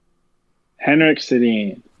 Henrik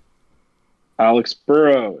Sedin. Alex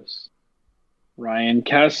Burrows. Ryan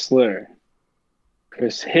Kessler.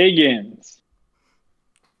 Chris Higgins.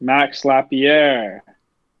 Max Lapierre.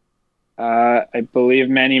 I believe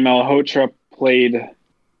Manny Malhotra played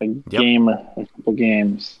a game or a couple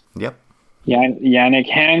games. Yep. Yannick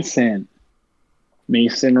Hansen.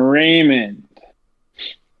 Mason Raymond.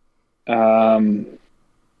 Rafi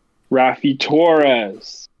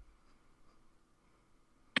Torres.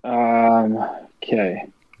 Okay.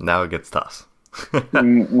 Now it gets tough.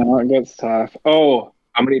 Now it gets tough. Oh,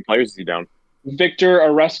 How many players is he down? Victor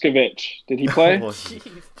Areskovich. Did he play? Oh,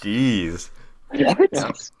 jeez.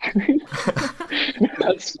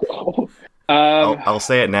 Let's go. I'll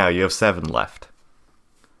say it now. You have 7 left.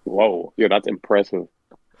 Whoa, yeah, that's impressive.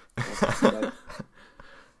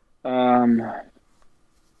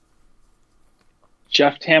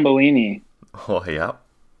 Jeff Tambellini. Oh, yeah.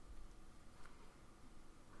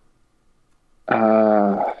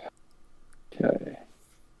 Okay.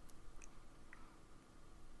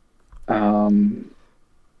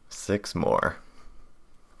 6 more.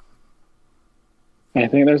 I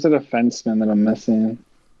think there's a defenseman that I'm missing.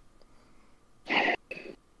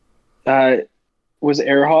 Was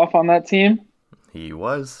Ehrhoff on that team? He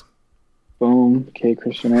was. Boom. Okay,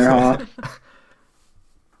 Christian Ehrhoff.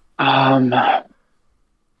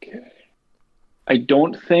 Okay. I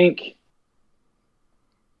don't think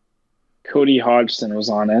Cody Hodgson was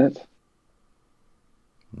on it.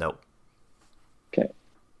 Nope. Okay.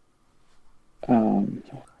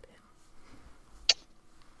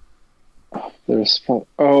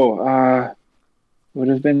 Would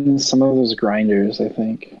have been some of those grinders, I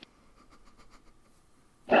think.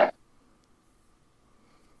 Can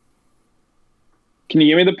you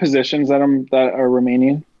give me the positions that are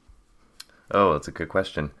remaining? Oh, that's a good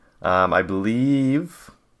question. I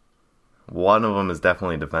believe one of them is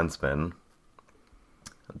definitely defenseman.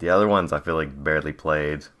 The other ones I feel like barely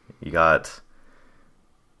played. You got,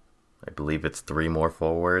 I believe it's 3 more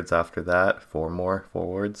forwards after that. 4 more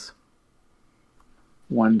forwards.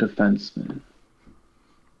 1 defenseman.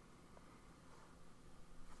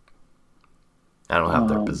 I don't have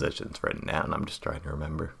their positions written down. I'm just trying to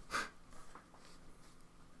remember.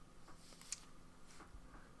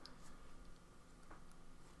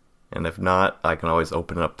 And if not, I can always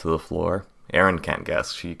open it up to the floor. Erin can't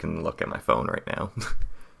guess. She can look at my phone right now.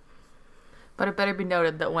 But it better be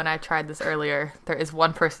noted that when I tried this earlier, there is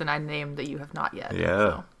one person I named that you have not yet. Yeah.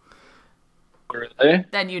 So. Really?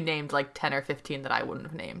 Then you named like 10 or 15 that I wouldn't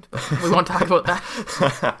have named, but we won't talk about that.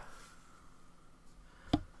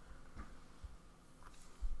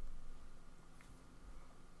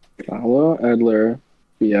 Salo, Edler,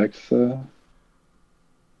 Bieksa,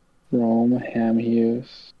 Rome,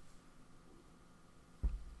 Hamhuis.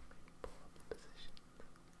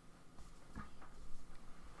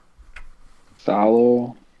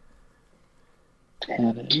 Salo,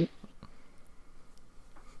 Tannen.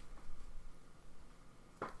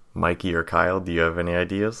 Mikey or Kyle, do you have any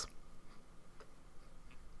ideas?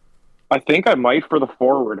 I think I might for the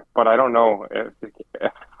forward, but I don't know. I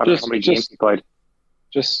don't know how many games he played.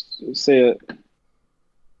 Just say it.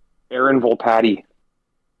 Aaron Volpatti.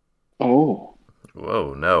 Oh.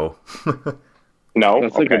 Whoa, no. No?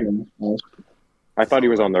 That's Okay. like I thought he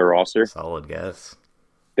was on their roster. Solid guess.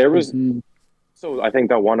 There was... So I think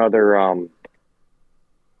that one other...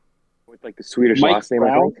 with like the Swedish Mike last name,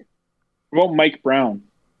 Brown? I think. What about Mike Brown?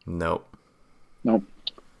 Nope. Nope.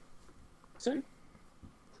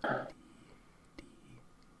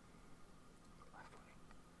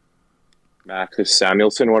 Max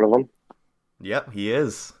Samuelson, one of them. Yep, he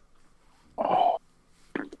is. Oh.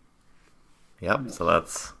 Yep, so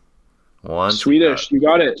that's one. Swedish, you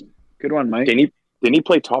got it. Good one, Mike. Didn't he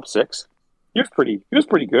play top 6? He was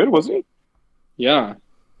pretty good, wasn't he? Yeah.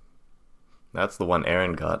 That's the one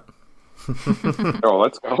Aaron got. Oh,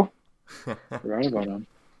 let's go. Forgot about him.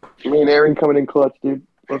 Me and Aaron coming in clutch, dude.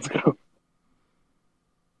 Let's go.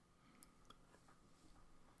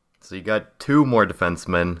 So you got 2 more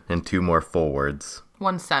defensemen and 2 more forwards.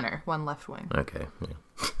 1 center, 1 left wing. Okay. Yeah.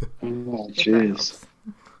 Oh, jeez.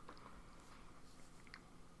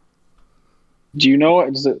 Do you know,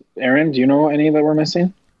 Aaron, do you know any that we're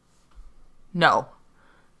missing? No.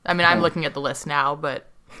 I mean, I'm looking at the list now, but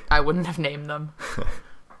I wouldn't have named them.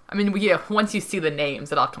 I mean, once you see the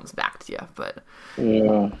names, it all comes back to you. But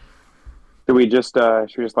Yeah. Should we just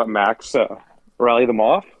let Max rally them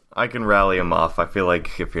off? I can rally them off. I feel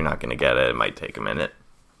like if you're not going to get it, it might take a minute.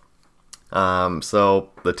 So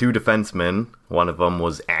the two defensemen, one of them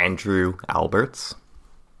was Andrew Alberts.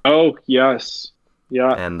 Oh, yes.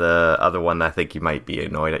 Yeah. And the other one I think you might be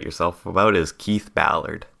annoyed at yourself about is Keith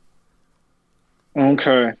Ballard.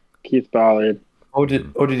 Okay. Keith Ballard. Oh,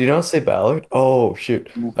 did you not say Ballard? Oh, shoot.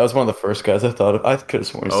 That was one of the first guys I thought of. I could have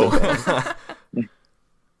sworn you said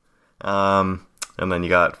Ballard. And then you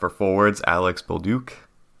got for forwards Alex Bolduc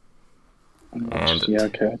and Yeah,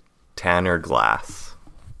 okay. Tanner Glass.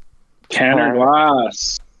 Tanner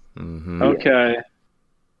Glass. Mm-hmm. Okay.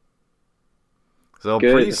 So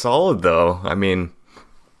Good. pretty solid though. I mean,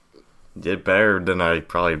 did better than I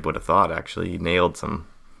probably would have thought. Actually, you nailed some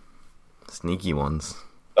sneaky ones.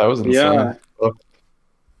 That was insane. Yeah.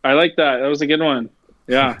 I like that. That was a good one.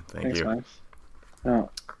 Yeah. Thank Thanks, you. Max. Oh.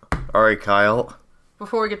 All right, Kyle.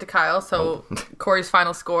 before we get to Kyle, so Corey's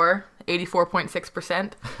final score,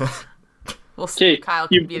 84.6%. We'll see if Kyle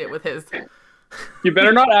can beat it with his. You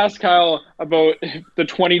better not ask Kyle about the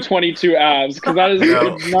 2022 Avs, because that is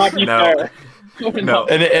would not be fair. No.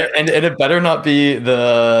 And it better not be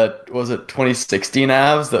the, was it 2016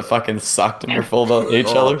 Avs that fucking sucked and were full of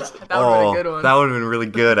HLers? That would have been a good one. That would have been really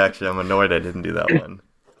good, actually. I'm annoyed I didn't do that one.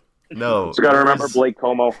 No. So got to remember Blake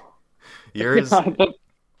Como. Yours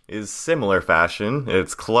is similar fashion.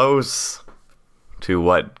 It's close to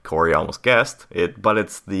what Corey almost guessed. But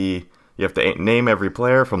it's you have to name every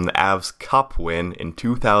player from the Avs Cup win in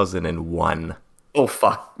 2001. Oh,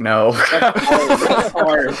 fuck, no. That's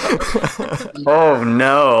hard. Oh,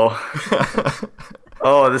 no.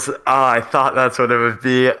 I thought that's what it would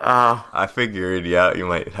be. I figured, yeah, you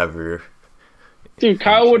might have your... Dude,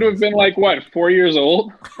 Kyle would have been like, what, 4 years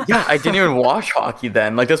old? Yeah, I didn't even watch hockey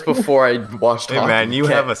then. Like, that's before I watched Hey, hockey. man, you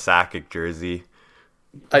Okay. have a Sakic jersey.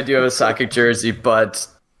 I do have a Sakic jersey, but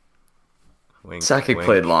Wink, Sakic wink.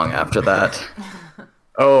 played long after that.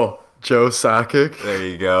 Oh, Joe Sakic. There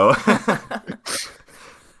you go.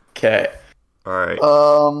 Okay. All right.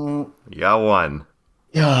 You got one.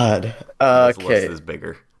 God. This Okay. list is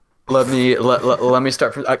bigger. Let me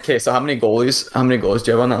start from. Okay, so how many goalies do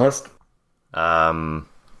you have on that list? Well,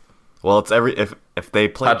 it's if they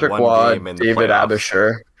play Patrick one Waugh, game in the David playoffs.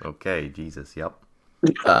 Abisher. Okay, Jesus, yep.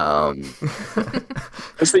 It's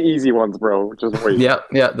the easy ones, bro. Just wait. Yeah,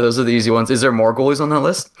 those are the easy ones. Is there more goalies on that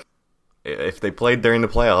list? If they played during the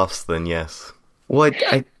playoffs, then yes. What?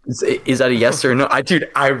 Is that a yes or no? I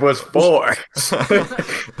was 4.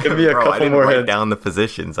 Give me a Bro, I couple didn't more write hints. down the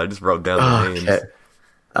positions. I just wrote down the names. Okay.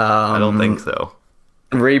 I don't think so.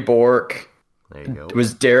 Ray Bork. There you go.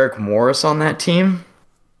 Was Derek Morris on that team?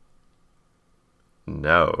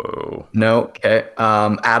 No. No. Okay.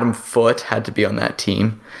 Adam Foote had to be on that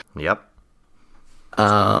team. Yep.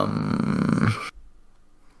 I'm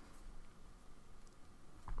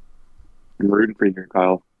rooting for you,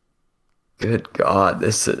 Kyle. Good God,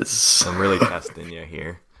 this is. I'm really testing you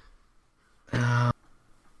here.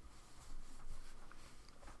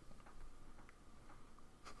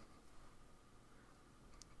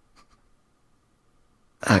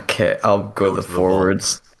 Okay, I'll go the to the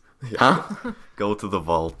forwards. Huh? Go to the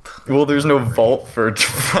vault. Well, there's no vault for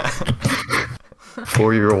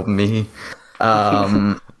 4-year-old me.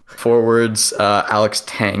 Forwards, Alex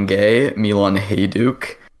Tanguay, Milan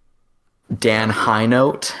Hajduk, Dan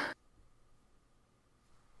Heinout.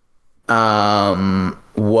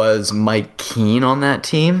 Was Mike Keane on that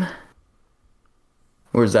team?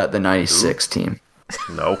 Or is that the 96 team?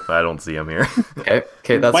 No, I don't see him here.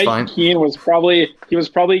 Okay, that's Mike fine. Keane was probably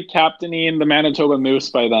captaining the Manitoba Moose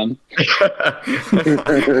by then.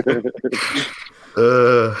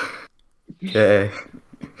 Okay.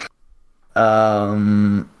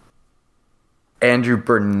 Andrew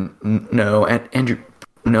Burnett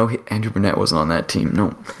wasn't on that team.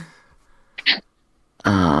 No.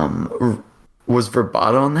 Was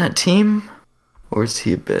Verbata on that team, or is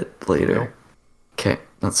he a bit later? No. Okay,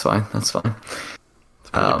 that's fine. It's a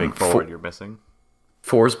pretty big forward you're missing.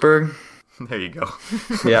 Forsberg. There you go.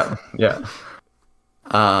 Yeah.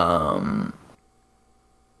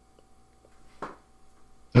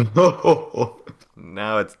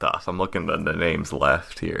 Now it's tough. I'm looking at the names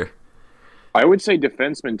left here. I would say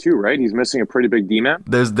defenseman too, right? He's missing a pretty big D-man.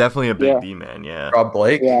 There's definitely a big Yeah. D-man, yeah. Rob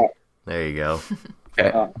Blake. Yeah. There you go.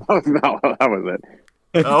 Okay. No, that was it.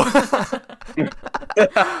 Oh.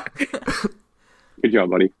 Good job,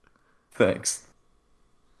 buddy. Thanks.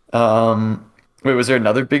 Wait, was there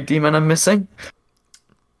another big demon I'm missing?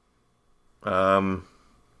 I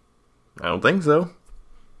don't think so.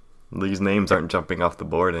 These names aren't jumping off the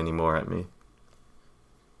board anymore at me.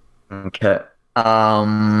 Okay.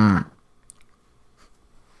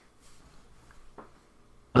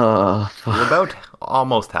 We're about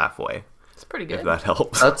almost halfway, It's pretty if good. that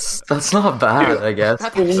helps. That's not bad, I guess.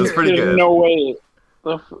 That's This is pretty There's good. no way.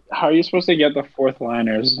 How are you supposed to get the fourth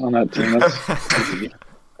liners on that team?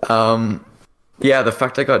 That's Yeah, the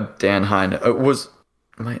fact I got Dan Hine was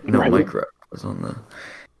Right. Mike Rep was on the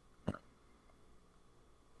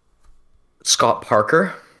Scott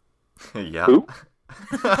Parker. Yeah. Who?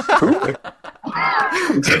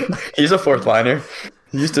 He's a fourth liner.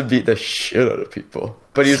 He used to beat the shit out of people,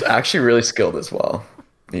 but he was actually really skilled as well.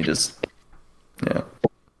 He just,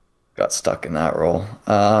 got stuck in that role.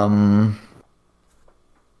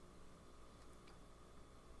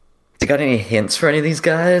 You got any hints for any of these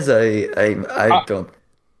guys? I don't.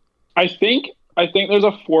 I think there's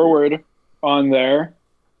a forward on there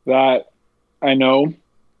that I know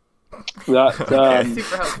that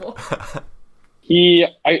Super helpful.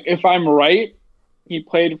 if I'm right, he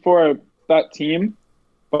played for that team,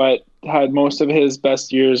 but had most of his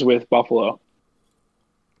best years with Buffalo.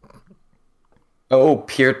 Oh,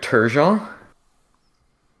 Pierre Turgeon.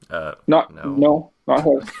 Not him.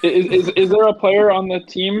 Is there a player on the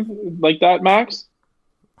team like that, Max?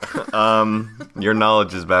 Your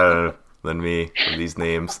knowledge is better than me with these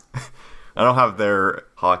names. I don't have their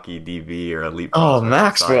hockey DB or elite. Oh,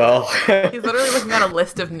 Maxwell. He's literally looking at a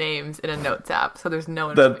list of names in a notes app, so there's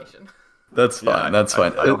no That- information. That's fine. That's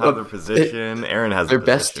fine. I don't have their position. Aaron has their the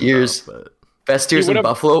best position, years. though, but Best years in would've-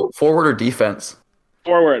 Buffalo, forward or defense?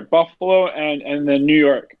 Forward, Buffalo and then New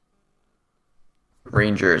York.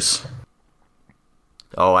 Rangers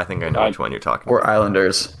oh, I think I know which one you're talking or about.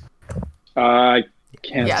 Islanders. I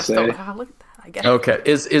can't Yeah, say. so look at that. I guess. Okay,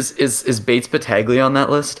 is Bates Battaglia on that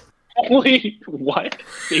list? Holy what?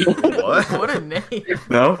 What? What a name.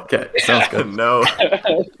 No. Okay, sounds good. No.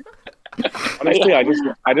 Honestly, I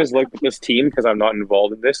just looked at this team because I'm not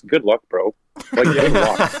involved in this. Good luck, bro. Like, good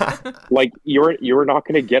luck. Like you're not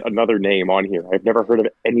going to get another name on here. I've never heard of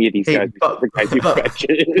any of these Hey, guys. but- The guys you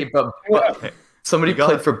mentioned. Hey, but somebody You got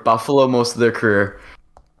played it. for Buffalo most of their career.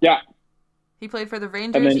 Yeah. He played for the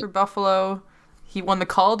Rangers, And then- for Buffalo. He won the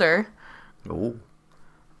Calder. Oh.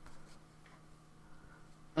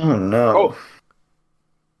 Oh no. Oh.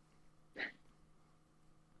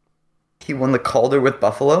 He won the Calder with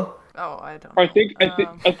Buffalo. Oh, I don't. I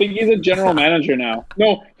think he's a general manager now.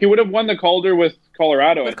 No, he would have won the Calder with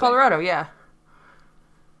Colorado. I With think. Colorado, yeah.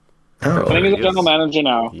 Oh, I think he's a He general is. manager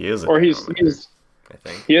now. He is a Or he's general manager. I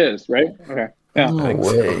think. he is, right? Okay. Yeah. no think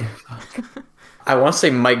so. way. I want to say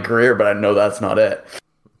Mike Greer, but I know that's not it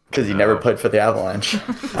because he never played for the Avalanche.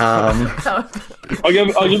 So, I'll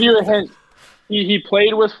give you a hint. He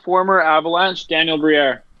played with former Avalanche Daniel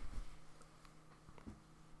Briere.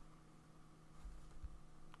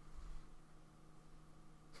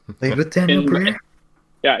 Played with Daniel In- Briere.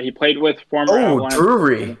 Yeah, he played with former Oh, Avalanche.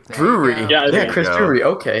 Drury. Drury. go. Yeah, there Yeah, you Chris go. Drury.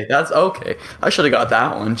 Okay, that's okay. I should have got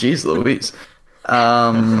that one. Jeez Louise.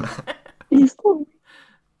 I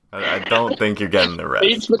don't think you're getting the rest.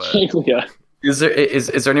 Bates but- Battaglia. is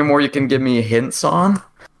there any more you can give me hints on?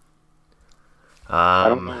 I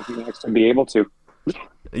don't know if you next to be able to.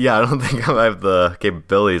 Yeah, I don't think I have the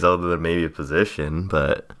capabilities other than maybe a position,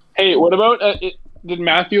 but Hey, what about did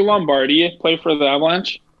Matthew Lombardi play for the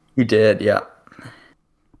Avalanche? He did, yeah.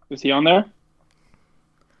 Is he on there?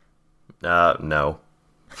 no.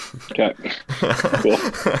 Okay. Cool.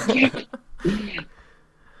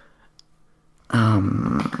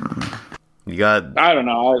 You got I don't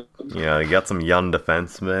know. you got some young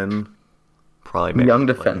defensemen. Probably make Young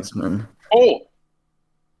a play. defenseman. Oh,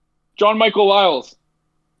 John Michael Lyles.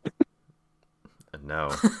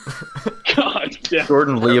 No. God damn.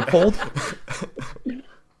 Jordan Leopold?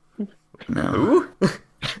 No. Who?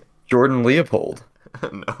 Jordan Leopold.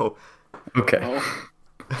 No. Okay.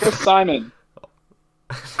 Chris Simon.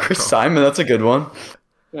 Chris Simon, that's a good one.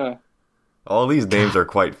 Yeah. All these names are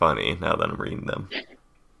quite funny now that I'm reading them.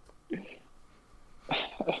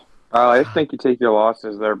 I think you take your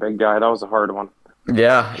losses there, big guy. That was a hard one.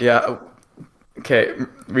 Yeah. Okay,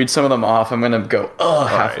 read some of them off. I'm going to go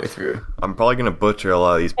halfway right. through. I'm probably gonna butcher a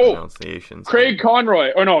lot of these Oh, pronunciations. Craig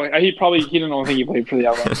Conroy. Oh no, he didn't think he played for the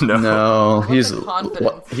Avalanche. No. No, What's the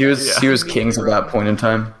confidence? he was Kings at that point in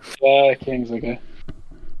time. Yeah, Kings. Okay.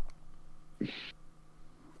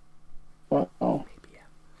 Oh.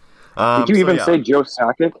 Did you even say Joe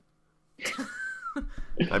Sakic?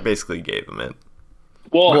 I basically gave him it.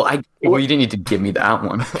 Well, Well, you didn't need to give me that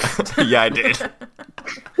one. Yeah, I did.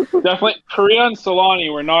 definitely. Korea and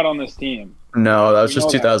Solani were not on this team. No, that was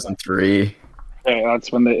just You know that. 2003. Yeah,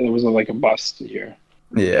 that's when it was like a bust year.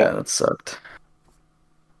 Yeah, that sucked.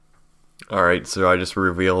 All right, so I just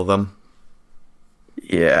reveal them.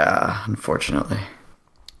 Yeah, unfortunately.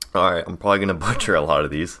 All right, I'm probably gonna butcher a lot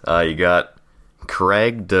of these. You got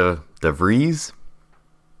Craig De Vries,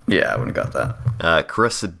 Yeah, I wouldn't have got that.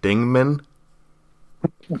 Chris Dingman,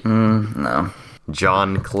 No.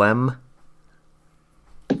 John Clem,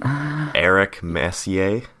 Eric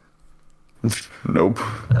Messier, Nope.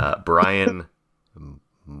 Brian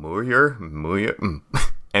Muir,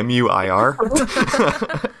 M-U-I-R,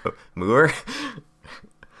 Muir,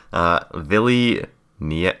 Vili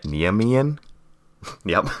Niemian,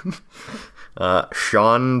 yep,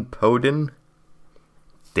 Sean Poden,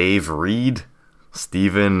 Dave Reed,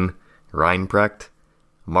 Steven Reinprecht,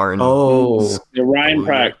 Martin. Oh, The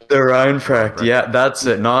Reinprecht. the Reinprecht. Yeah, that's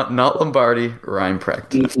it. Not Lombardi, Reinprecht.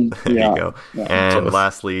 There Yeah. you go. And Close.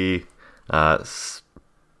 lastly,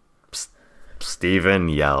 Stephen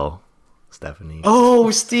Yell. Stephanie. Oh,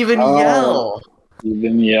 Stephen Oh. Yell.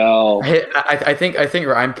 Even yell. I think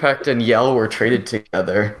Reinprecht and Yell were traded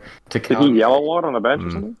together to Did he count. yell a lot on the bench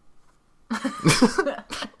or something?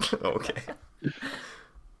 Okay.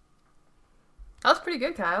 That was pretty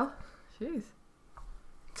good, Kyle. Jeez.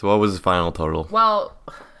 So what was his final total? Well,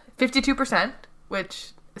 52%,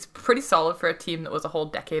 which is pretty solid for a team that was a whole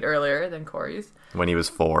decade earlier than Corey's. When he was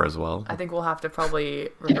 4 as well. I think we'll have to probably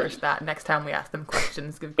reverse that next time we ask them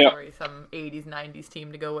questions. Give Yeah. Corey some 80s, 90s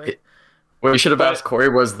team to go with. What you should have asked Corey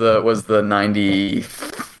was the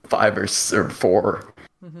 95 or 4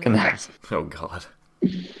 connect. Oh god.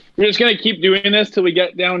 We're just gonna keep doing this till we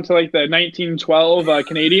get down to like the 1912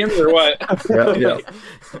 Canadians, or what? Yeah. Yeah.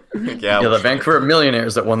 Yeah, the Vancouver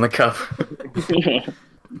Millionaires that won the cup.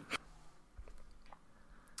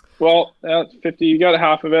 Well, that's 50. You got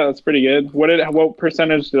half of it. That's pretty good. What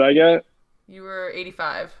percentage did I get? You were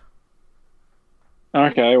 85.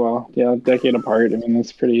 Okay, well, yeah, a decade apart. I mean,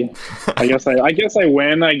 that's pretty. I guess I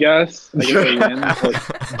win. I guess I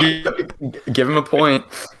win. Give him a point.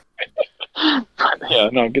 Yeah,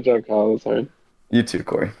 no, good job, Kyle. That's hard. You too,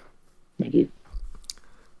 Corey. Thank you.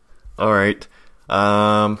 All right.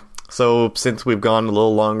 So since we've gone a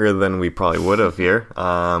little longer than we probably would have here,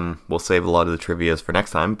 we'll save a lot of the trivias for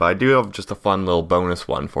next time. But I do have just a fun little bonus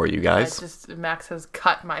one for you guys. It's just Max has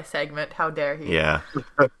cut my segment. How dare he? Yeah.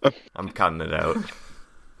 I'm cutting it out.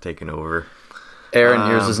 Taking over. Aaron,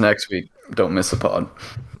 yours is next week. Don't miss a pod.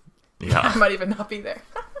 I Yeah. might even not be there.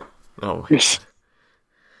 Oh.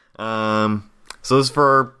 So this is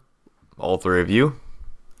for all 3 of you.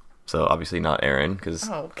 So obviously not Aaron, because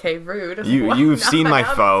Oh, okay, rude. You've Now seen my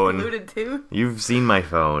I'm phone. excluded too. you've seen my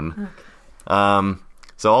phone.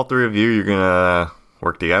 So all 3 of you, you're gonna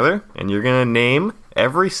work together, and you're gonna name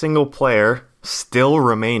every single player still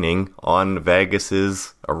remaining on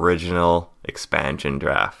Vegas's original expansion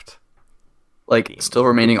draft. Like, still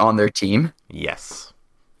remaining on their team. Yes.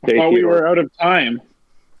 I thought we were out of time.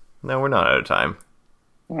 No, we're not out of time.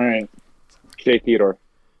 All right, Jay Theodore.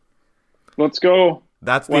 let's go.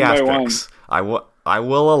 That's the One by one. asterisks. I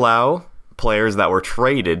will allow players that were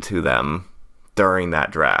traded to them during that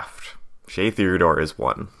draft. Shea Theodore is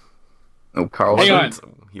one. No, Carlson. Hang on.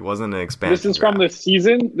 He wasn't an expansion. This is from the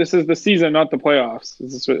season. This is the season, not the playoffs.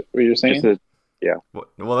 Is this what you're saying? This is,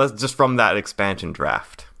 Well, that's just from that expansion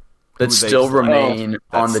draft. That Who they still select. remain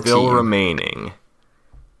on That's the still team. remaining.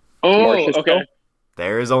 Oh, Marcia okay. still?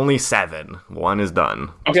 There is only 7. One is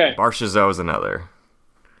done. Okay. Marchessault is another.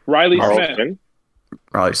 Riley Smith. Carlson,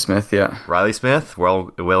 Riley Smith, yeah. Riley Smith.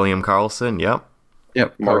 Well, William Carlson. Yep.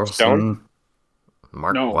 Yep. Mark Carlson. Stone?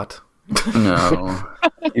 Mark. No. What? No.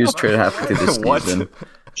 He was traded halfway through the What? season.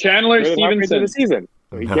 Chandler They're halfway through Stevenson. the season.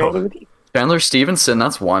 He No. came out of the team. Chandler Stevenson,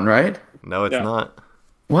 that's one, right? No, it's Yeah. not.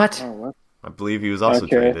 What? Oh, what? I believe he was also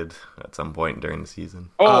Okay. traded at some point during the season.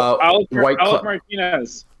 Oh, Alec White Cloud.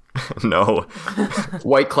 Martinez. No.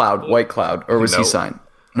 White Cloud. Or was No. he signed?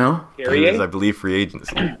 No? He was, Carrier? I believe, free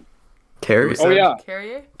agency. Carey? Oh yeah.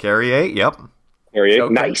 Carrier? Carrier, yep. Carrier.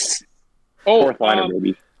 Okay. Nice. Oh, Fourth liner,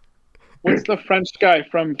 maybe. what's the French guy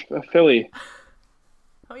from Philly?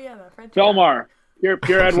 Oh yeah, that French. Belmar.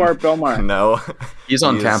 Pierre Edouard Belmar. No. He's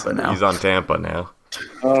on He is- Tampa now. He's on Tampa now.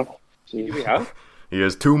 Oh, Do we have? He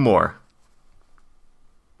has 2 more.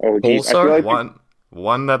 Oh, geez. I Pulsar? feel like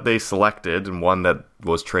One that they selected and one that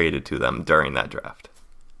was traded to them during that draft.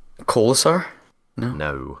 Colasar?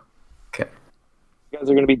 No. Okay. you guys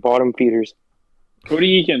are going to be bottom feeders.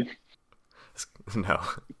 Cody Eakin. No.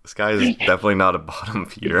 This guy is definitely not a bottom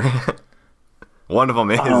feeder. One of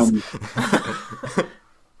them is.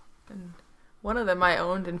 One of them I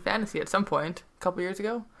owned in fantasy at some point, a couple years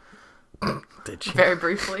ago, Did you? very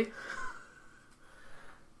briefly.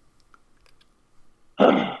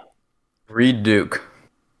 Reed Duke.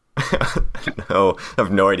 No, I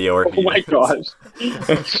have no idea where he Oh my is.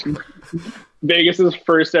 gosh. Vegas's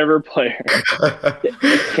first ever player.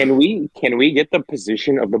 Can we get the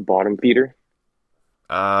position of the bottom feeder?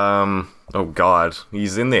 Oh God,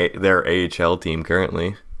 he's in their AHL team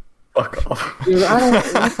currently. Fuck off. Dude, I don't.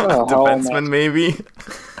 What the hell, man? Defenseman, maybe.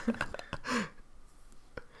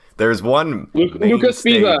 There's one Luka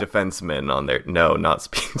mainstay Spiza. defenseman on there. No, not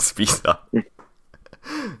Spiza.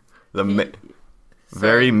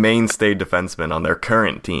 Very mainstay defenseman on their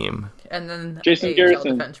current team. And then Jason AHL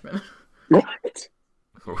Garrison. defenseman. What?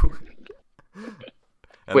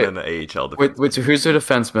 And Wait, then the AHL defenseman. Wait, so who's their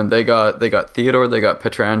defenseman? They got Theodore, they got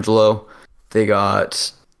Petrangelo, they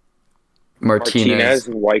got Martinez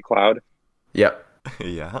and White Cloud. Yep.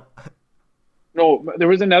 Yeah, No, there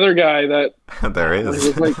was another guy that there he is.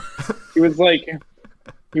 he was like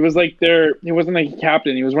he wasn't like a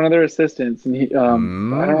captain. He was one of their assistants, and I don't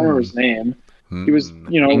remember his name. He was,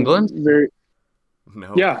 England? very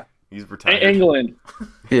No, yeah, he's retired. England.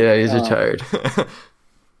 Yeah, he's retired.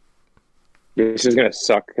 This is gonna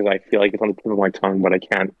suck because I feel like it's on the tip of my tongue, but I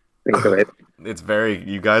can't think of it. It's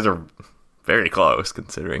you guys are very close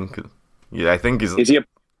considering. 'Cause, yeah, I think he's. Is he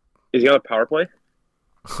on a power play?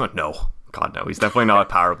 No, God no, he's definitely not a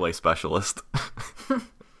power play specialist.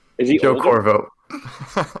 Is he Joe older? Corvo.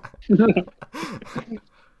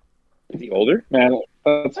 Is he older? Man,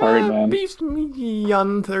 that's hard, man. He's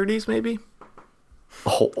young 30s maybe.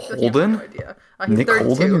 Holden? No idea. He's Nick 32.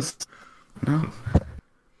 Holden is no.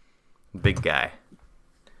 Big guy.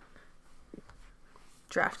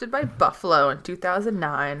 Drafted by Buffalo in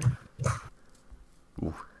 2009.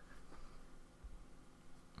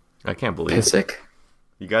 I can't believe it. Pissick.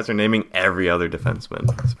 You guys are naming every other defenseman.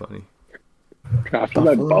 It's funny. Drafted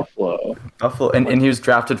by Buffalo. Buffalo, and he was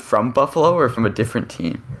drafted from Buffalo or from a different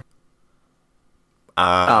team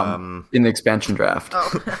in the expansion draft.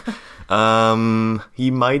 Oh.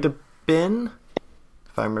 He might have been,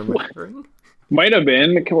 if I'm remembering. Might have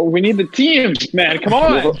been. Come on, we need the team, man. Come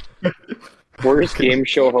on. Worst game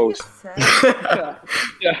show host.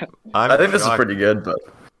 Yeah. I think this is pretty good, but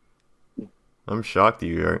I'm shocked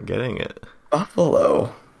you aren't getting it.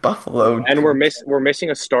 Buffalo. And we're missing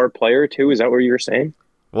a star player too. Is that what you were saying?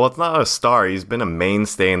 Well, it's not a star. He's been a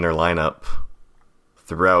mainstay in their lineup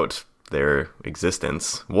throughout their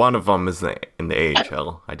existence. One of them is in the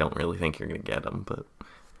AHL. I don't really think you're going to get him, but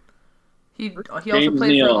He also James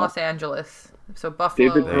played Neal. for Los Angeles. So Buffalo,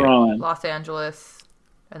 David Perron. Los Angeles,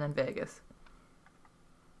 and then Vegas.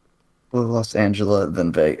 Los Angeles,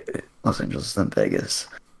 then Vegas.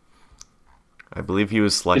 I believe he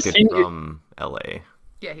was selected he- from LA.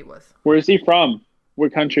 Yeah, he was. Where is he from?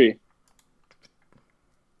 What country?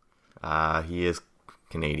 He is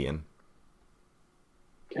Canadian.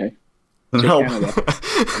 Okay. No. Canada.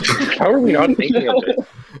 How are we not thinking of this?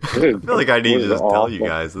 I feel like I need to just tell you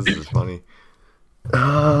guys. This is funny.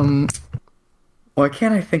 Why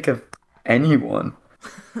can't I think of anyone?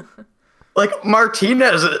 Like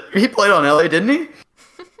Martinez, he played on LA, didn't he?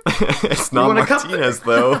 It's not won a cup. Martinez,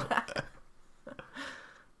 though.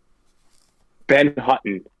 Ben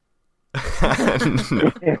Hutton.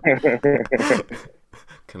 No.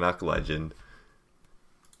 Canuck legend.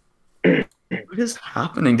 What is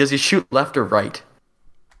happening? Does he shoot left or right?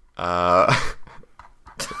 Let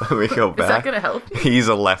me go Is that back. going to help you? He's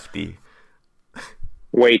a lefty.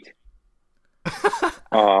 Wait.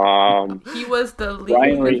 He was the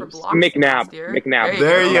Ryan leader for Reeves. blocks McNabb. last year. McNabb.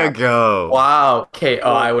 There go. you go. Wow. Okay.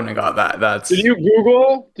 Oh, I wouldn't have got that. That's Did you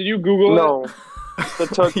Google it? No. That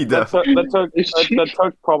took, He that, took, that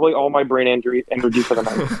took probably all my brain energy for the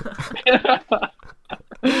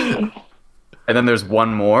night. And then there's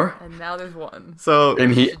one more, And now there's one. So,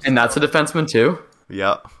 and that's a defenseman too.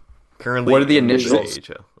 yeah. Currently, What are the in initials?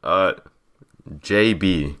 AHL.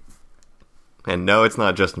 JB. And no, it's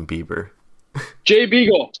not Justin Bieber. Jay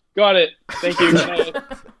Beagle. Got it. Thank you.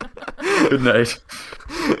 Good night.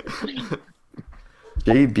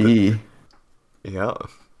 JB Yeah.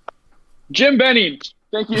 Jim Benning.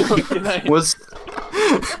 Thank you. Good night. was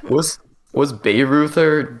Bayreuth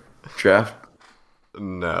or draft?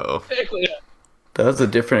 No. That was a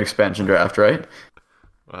different expansion draft, right?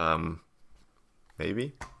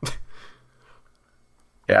 Maybe.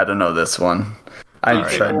 Yeah, I don't know this one. I All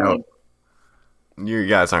right. should know. You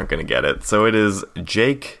guys aren't going to get it. So it is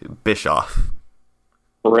Jake Bischoff.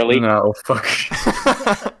 Really? No, fuck.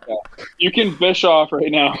 You can Bischoff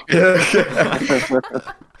right now.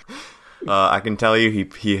 I can tell you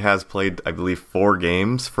he has played, I believe, 4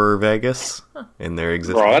 games for Vegas in their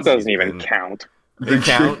existence. Bro, that doesn't He's even been- count. It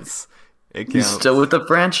counts. It counts. He's still with the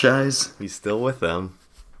franchise. He's still with them.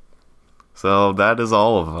 So that is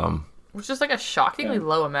all of them. Which is like a shockingly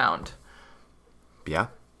low amount. Yeah.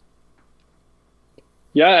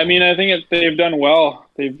 Yeah, I mean, I think they've done well.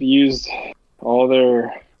 They've used all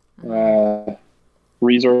their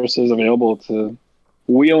resources available to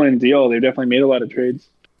wheel and deal. They've definitely made a lot of trades.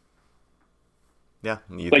 Yeah,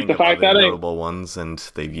 you Like think the of fact other that notable ones, and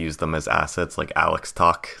they've used them as assets, like Alex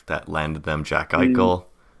Tuck that landed them Jack Eichel.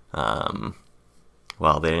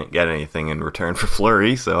 Well, they didn't get anything in return for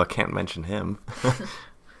Fleury, so I can't mention him.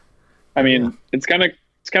 I mean, it's kind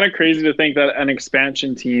of crazy to think that an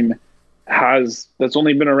expansion team that's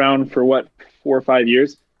only been around for 4 or 5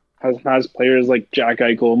 years has players like Jack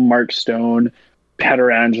Eichel, Mark Stone,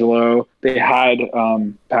 Pietrangelo. They had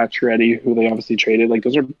Pacioretty, who they obviously traded. Like,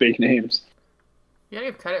 those are big names. You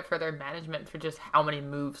gotta give credit for their management for just how many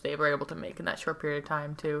moves they were able to make in that short period of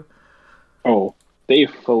time, too. Oh, they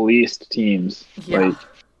fleeced teams. Yeah.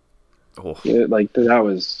 That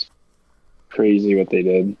was crazy what they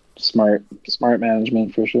did. Smart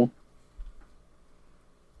management for sure.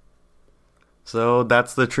 So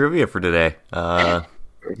that's the trivia for today.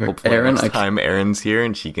 Hopefully Aaron, next time Aaron's here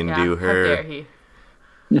and she can do How her. dare he?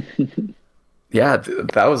 Yeah,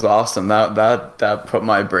 that was awesome. That put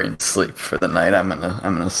my brain to sleep for the night. I'm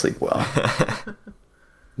gonna sleep well.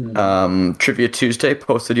 Trivia Tuesday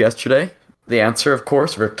posted yesterday. The answer, of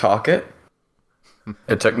course, Rick Tocchet.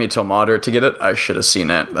 It took me till moderate to get it. I should have seen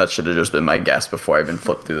it. That should have just been my guess before I even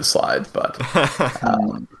flipped through the slides. But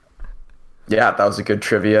yeah, that was a good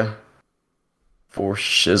trivia for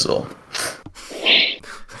shizzle.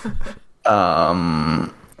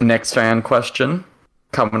 Next fan question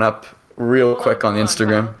coming up real quick on the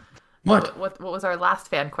Instagram. What was our last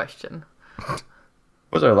fan question? What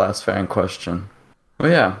was our last fan question? Oh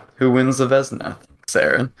yeah, who wins the Vezina? Thanks,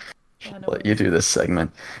 Aaron. Let you do this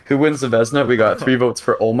segment. Who wins the Vezina? We got 3 votes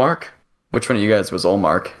for Olmark. Which one of you guys was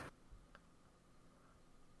Olmark?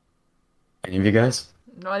 Any of you guys?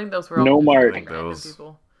 No, I think those were all No mark. random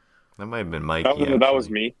people. That might have been Mikey. That was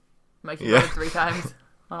me. Mikey Yeah. voted 3 times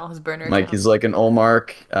on all his burner Mikey's like an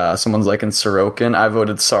Olmark. Someone's like an Sorokin. I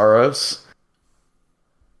voted Saros.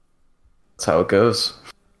 That's how it goes.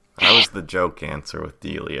 That was the joke answer with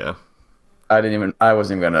Delia. I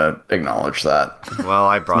wasn't even gonna acknowledge that. Well,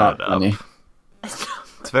 I brought it up. Funny.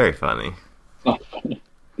 It's very funny.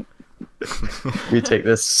 We take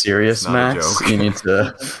this serious, It's not a Max. joke. You need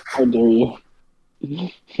to. How dare you?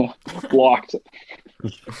 Blocked.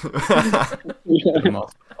 come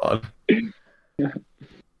off the pod.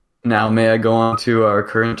 Now, may I go on to our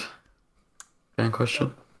current fan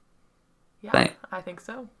question? Yeah, Thanks. I think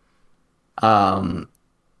so.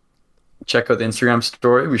 Check out the Instagram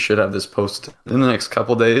story. We should have this posted in the next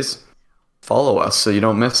couple days. Follow us so you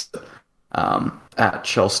don't miss it. At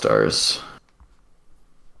Shellstars.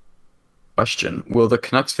 Question: will the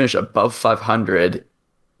Canucks finish above 500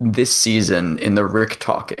 this season in the Rick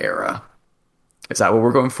Talk era? Is that what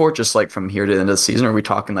we're going for? Just like from here to the end of the season, or are we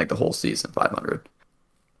talking like the whole season, 500?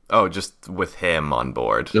 Oh, just with him on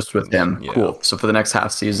board. Just with him. Yeah. Cool. So for the next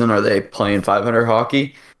half season, are they playing 500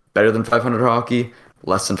 hockey? Better than 500 hockey?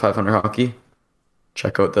 Less than 500 hockey?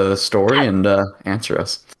 Check out the story and answer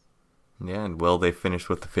us. Yeah, and will they finish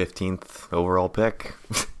with the 15th overall pick?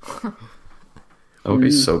 That would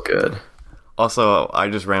be so good. Also, I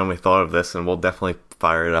just randomly thought of this, and we'll definitely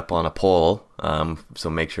fire it up on a poll, so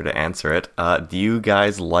make sure to answer it. Do you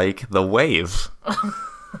guys like the wave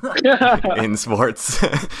in sports?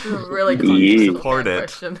 This is a really Yeah. Support it.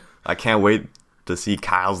 question. I can't wait to see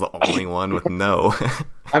Kyle's the only one with no.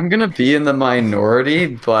 I'm going to be in the minority,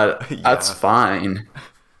 but Yeah. that's fine.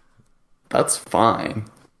 That's fine.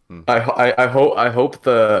 I hope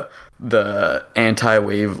the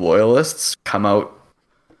anti-wave loyalists come out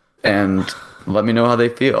and let me know how they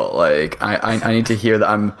feel. Like I need to hear that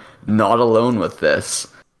I'm not alone with this.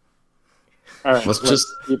 All right,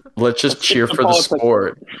 Let's just cheer keep for the politics.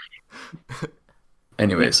 sport.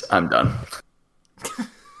 Anyways, I'm done.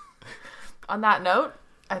 On that note,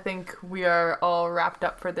 I think we are all wrapped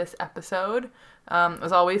up for this episode.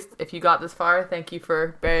 As always, if you got this far, thank you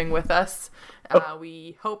for bearing with us.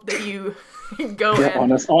 We hope that you go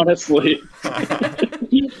and honestly,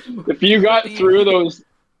 if you got through those,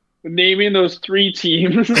 naming those 3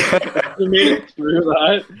 teams, you made it through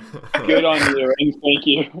that. Good on you, and thank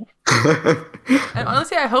you. And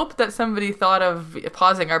honestly, I hope that somebody thought of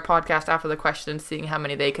pausing our podcast after the question and seeing how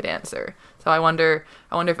many they could answer. So I wonder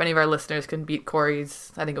if any of our listeners can beat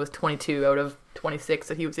Corey's, I think it was 22 out of 26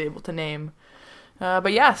 that he was able to name.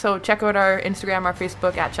 But yeah, so check out our Instagram, our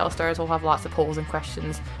Facebook at Shellstars. We'll have lots of polls and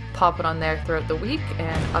questions popping on there throughout the week.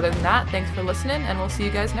 And other than that, thanks for listening, and we'll see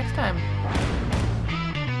you guys next time.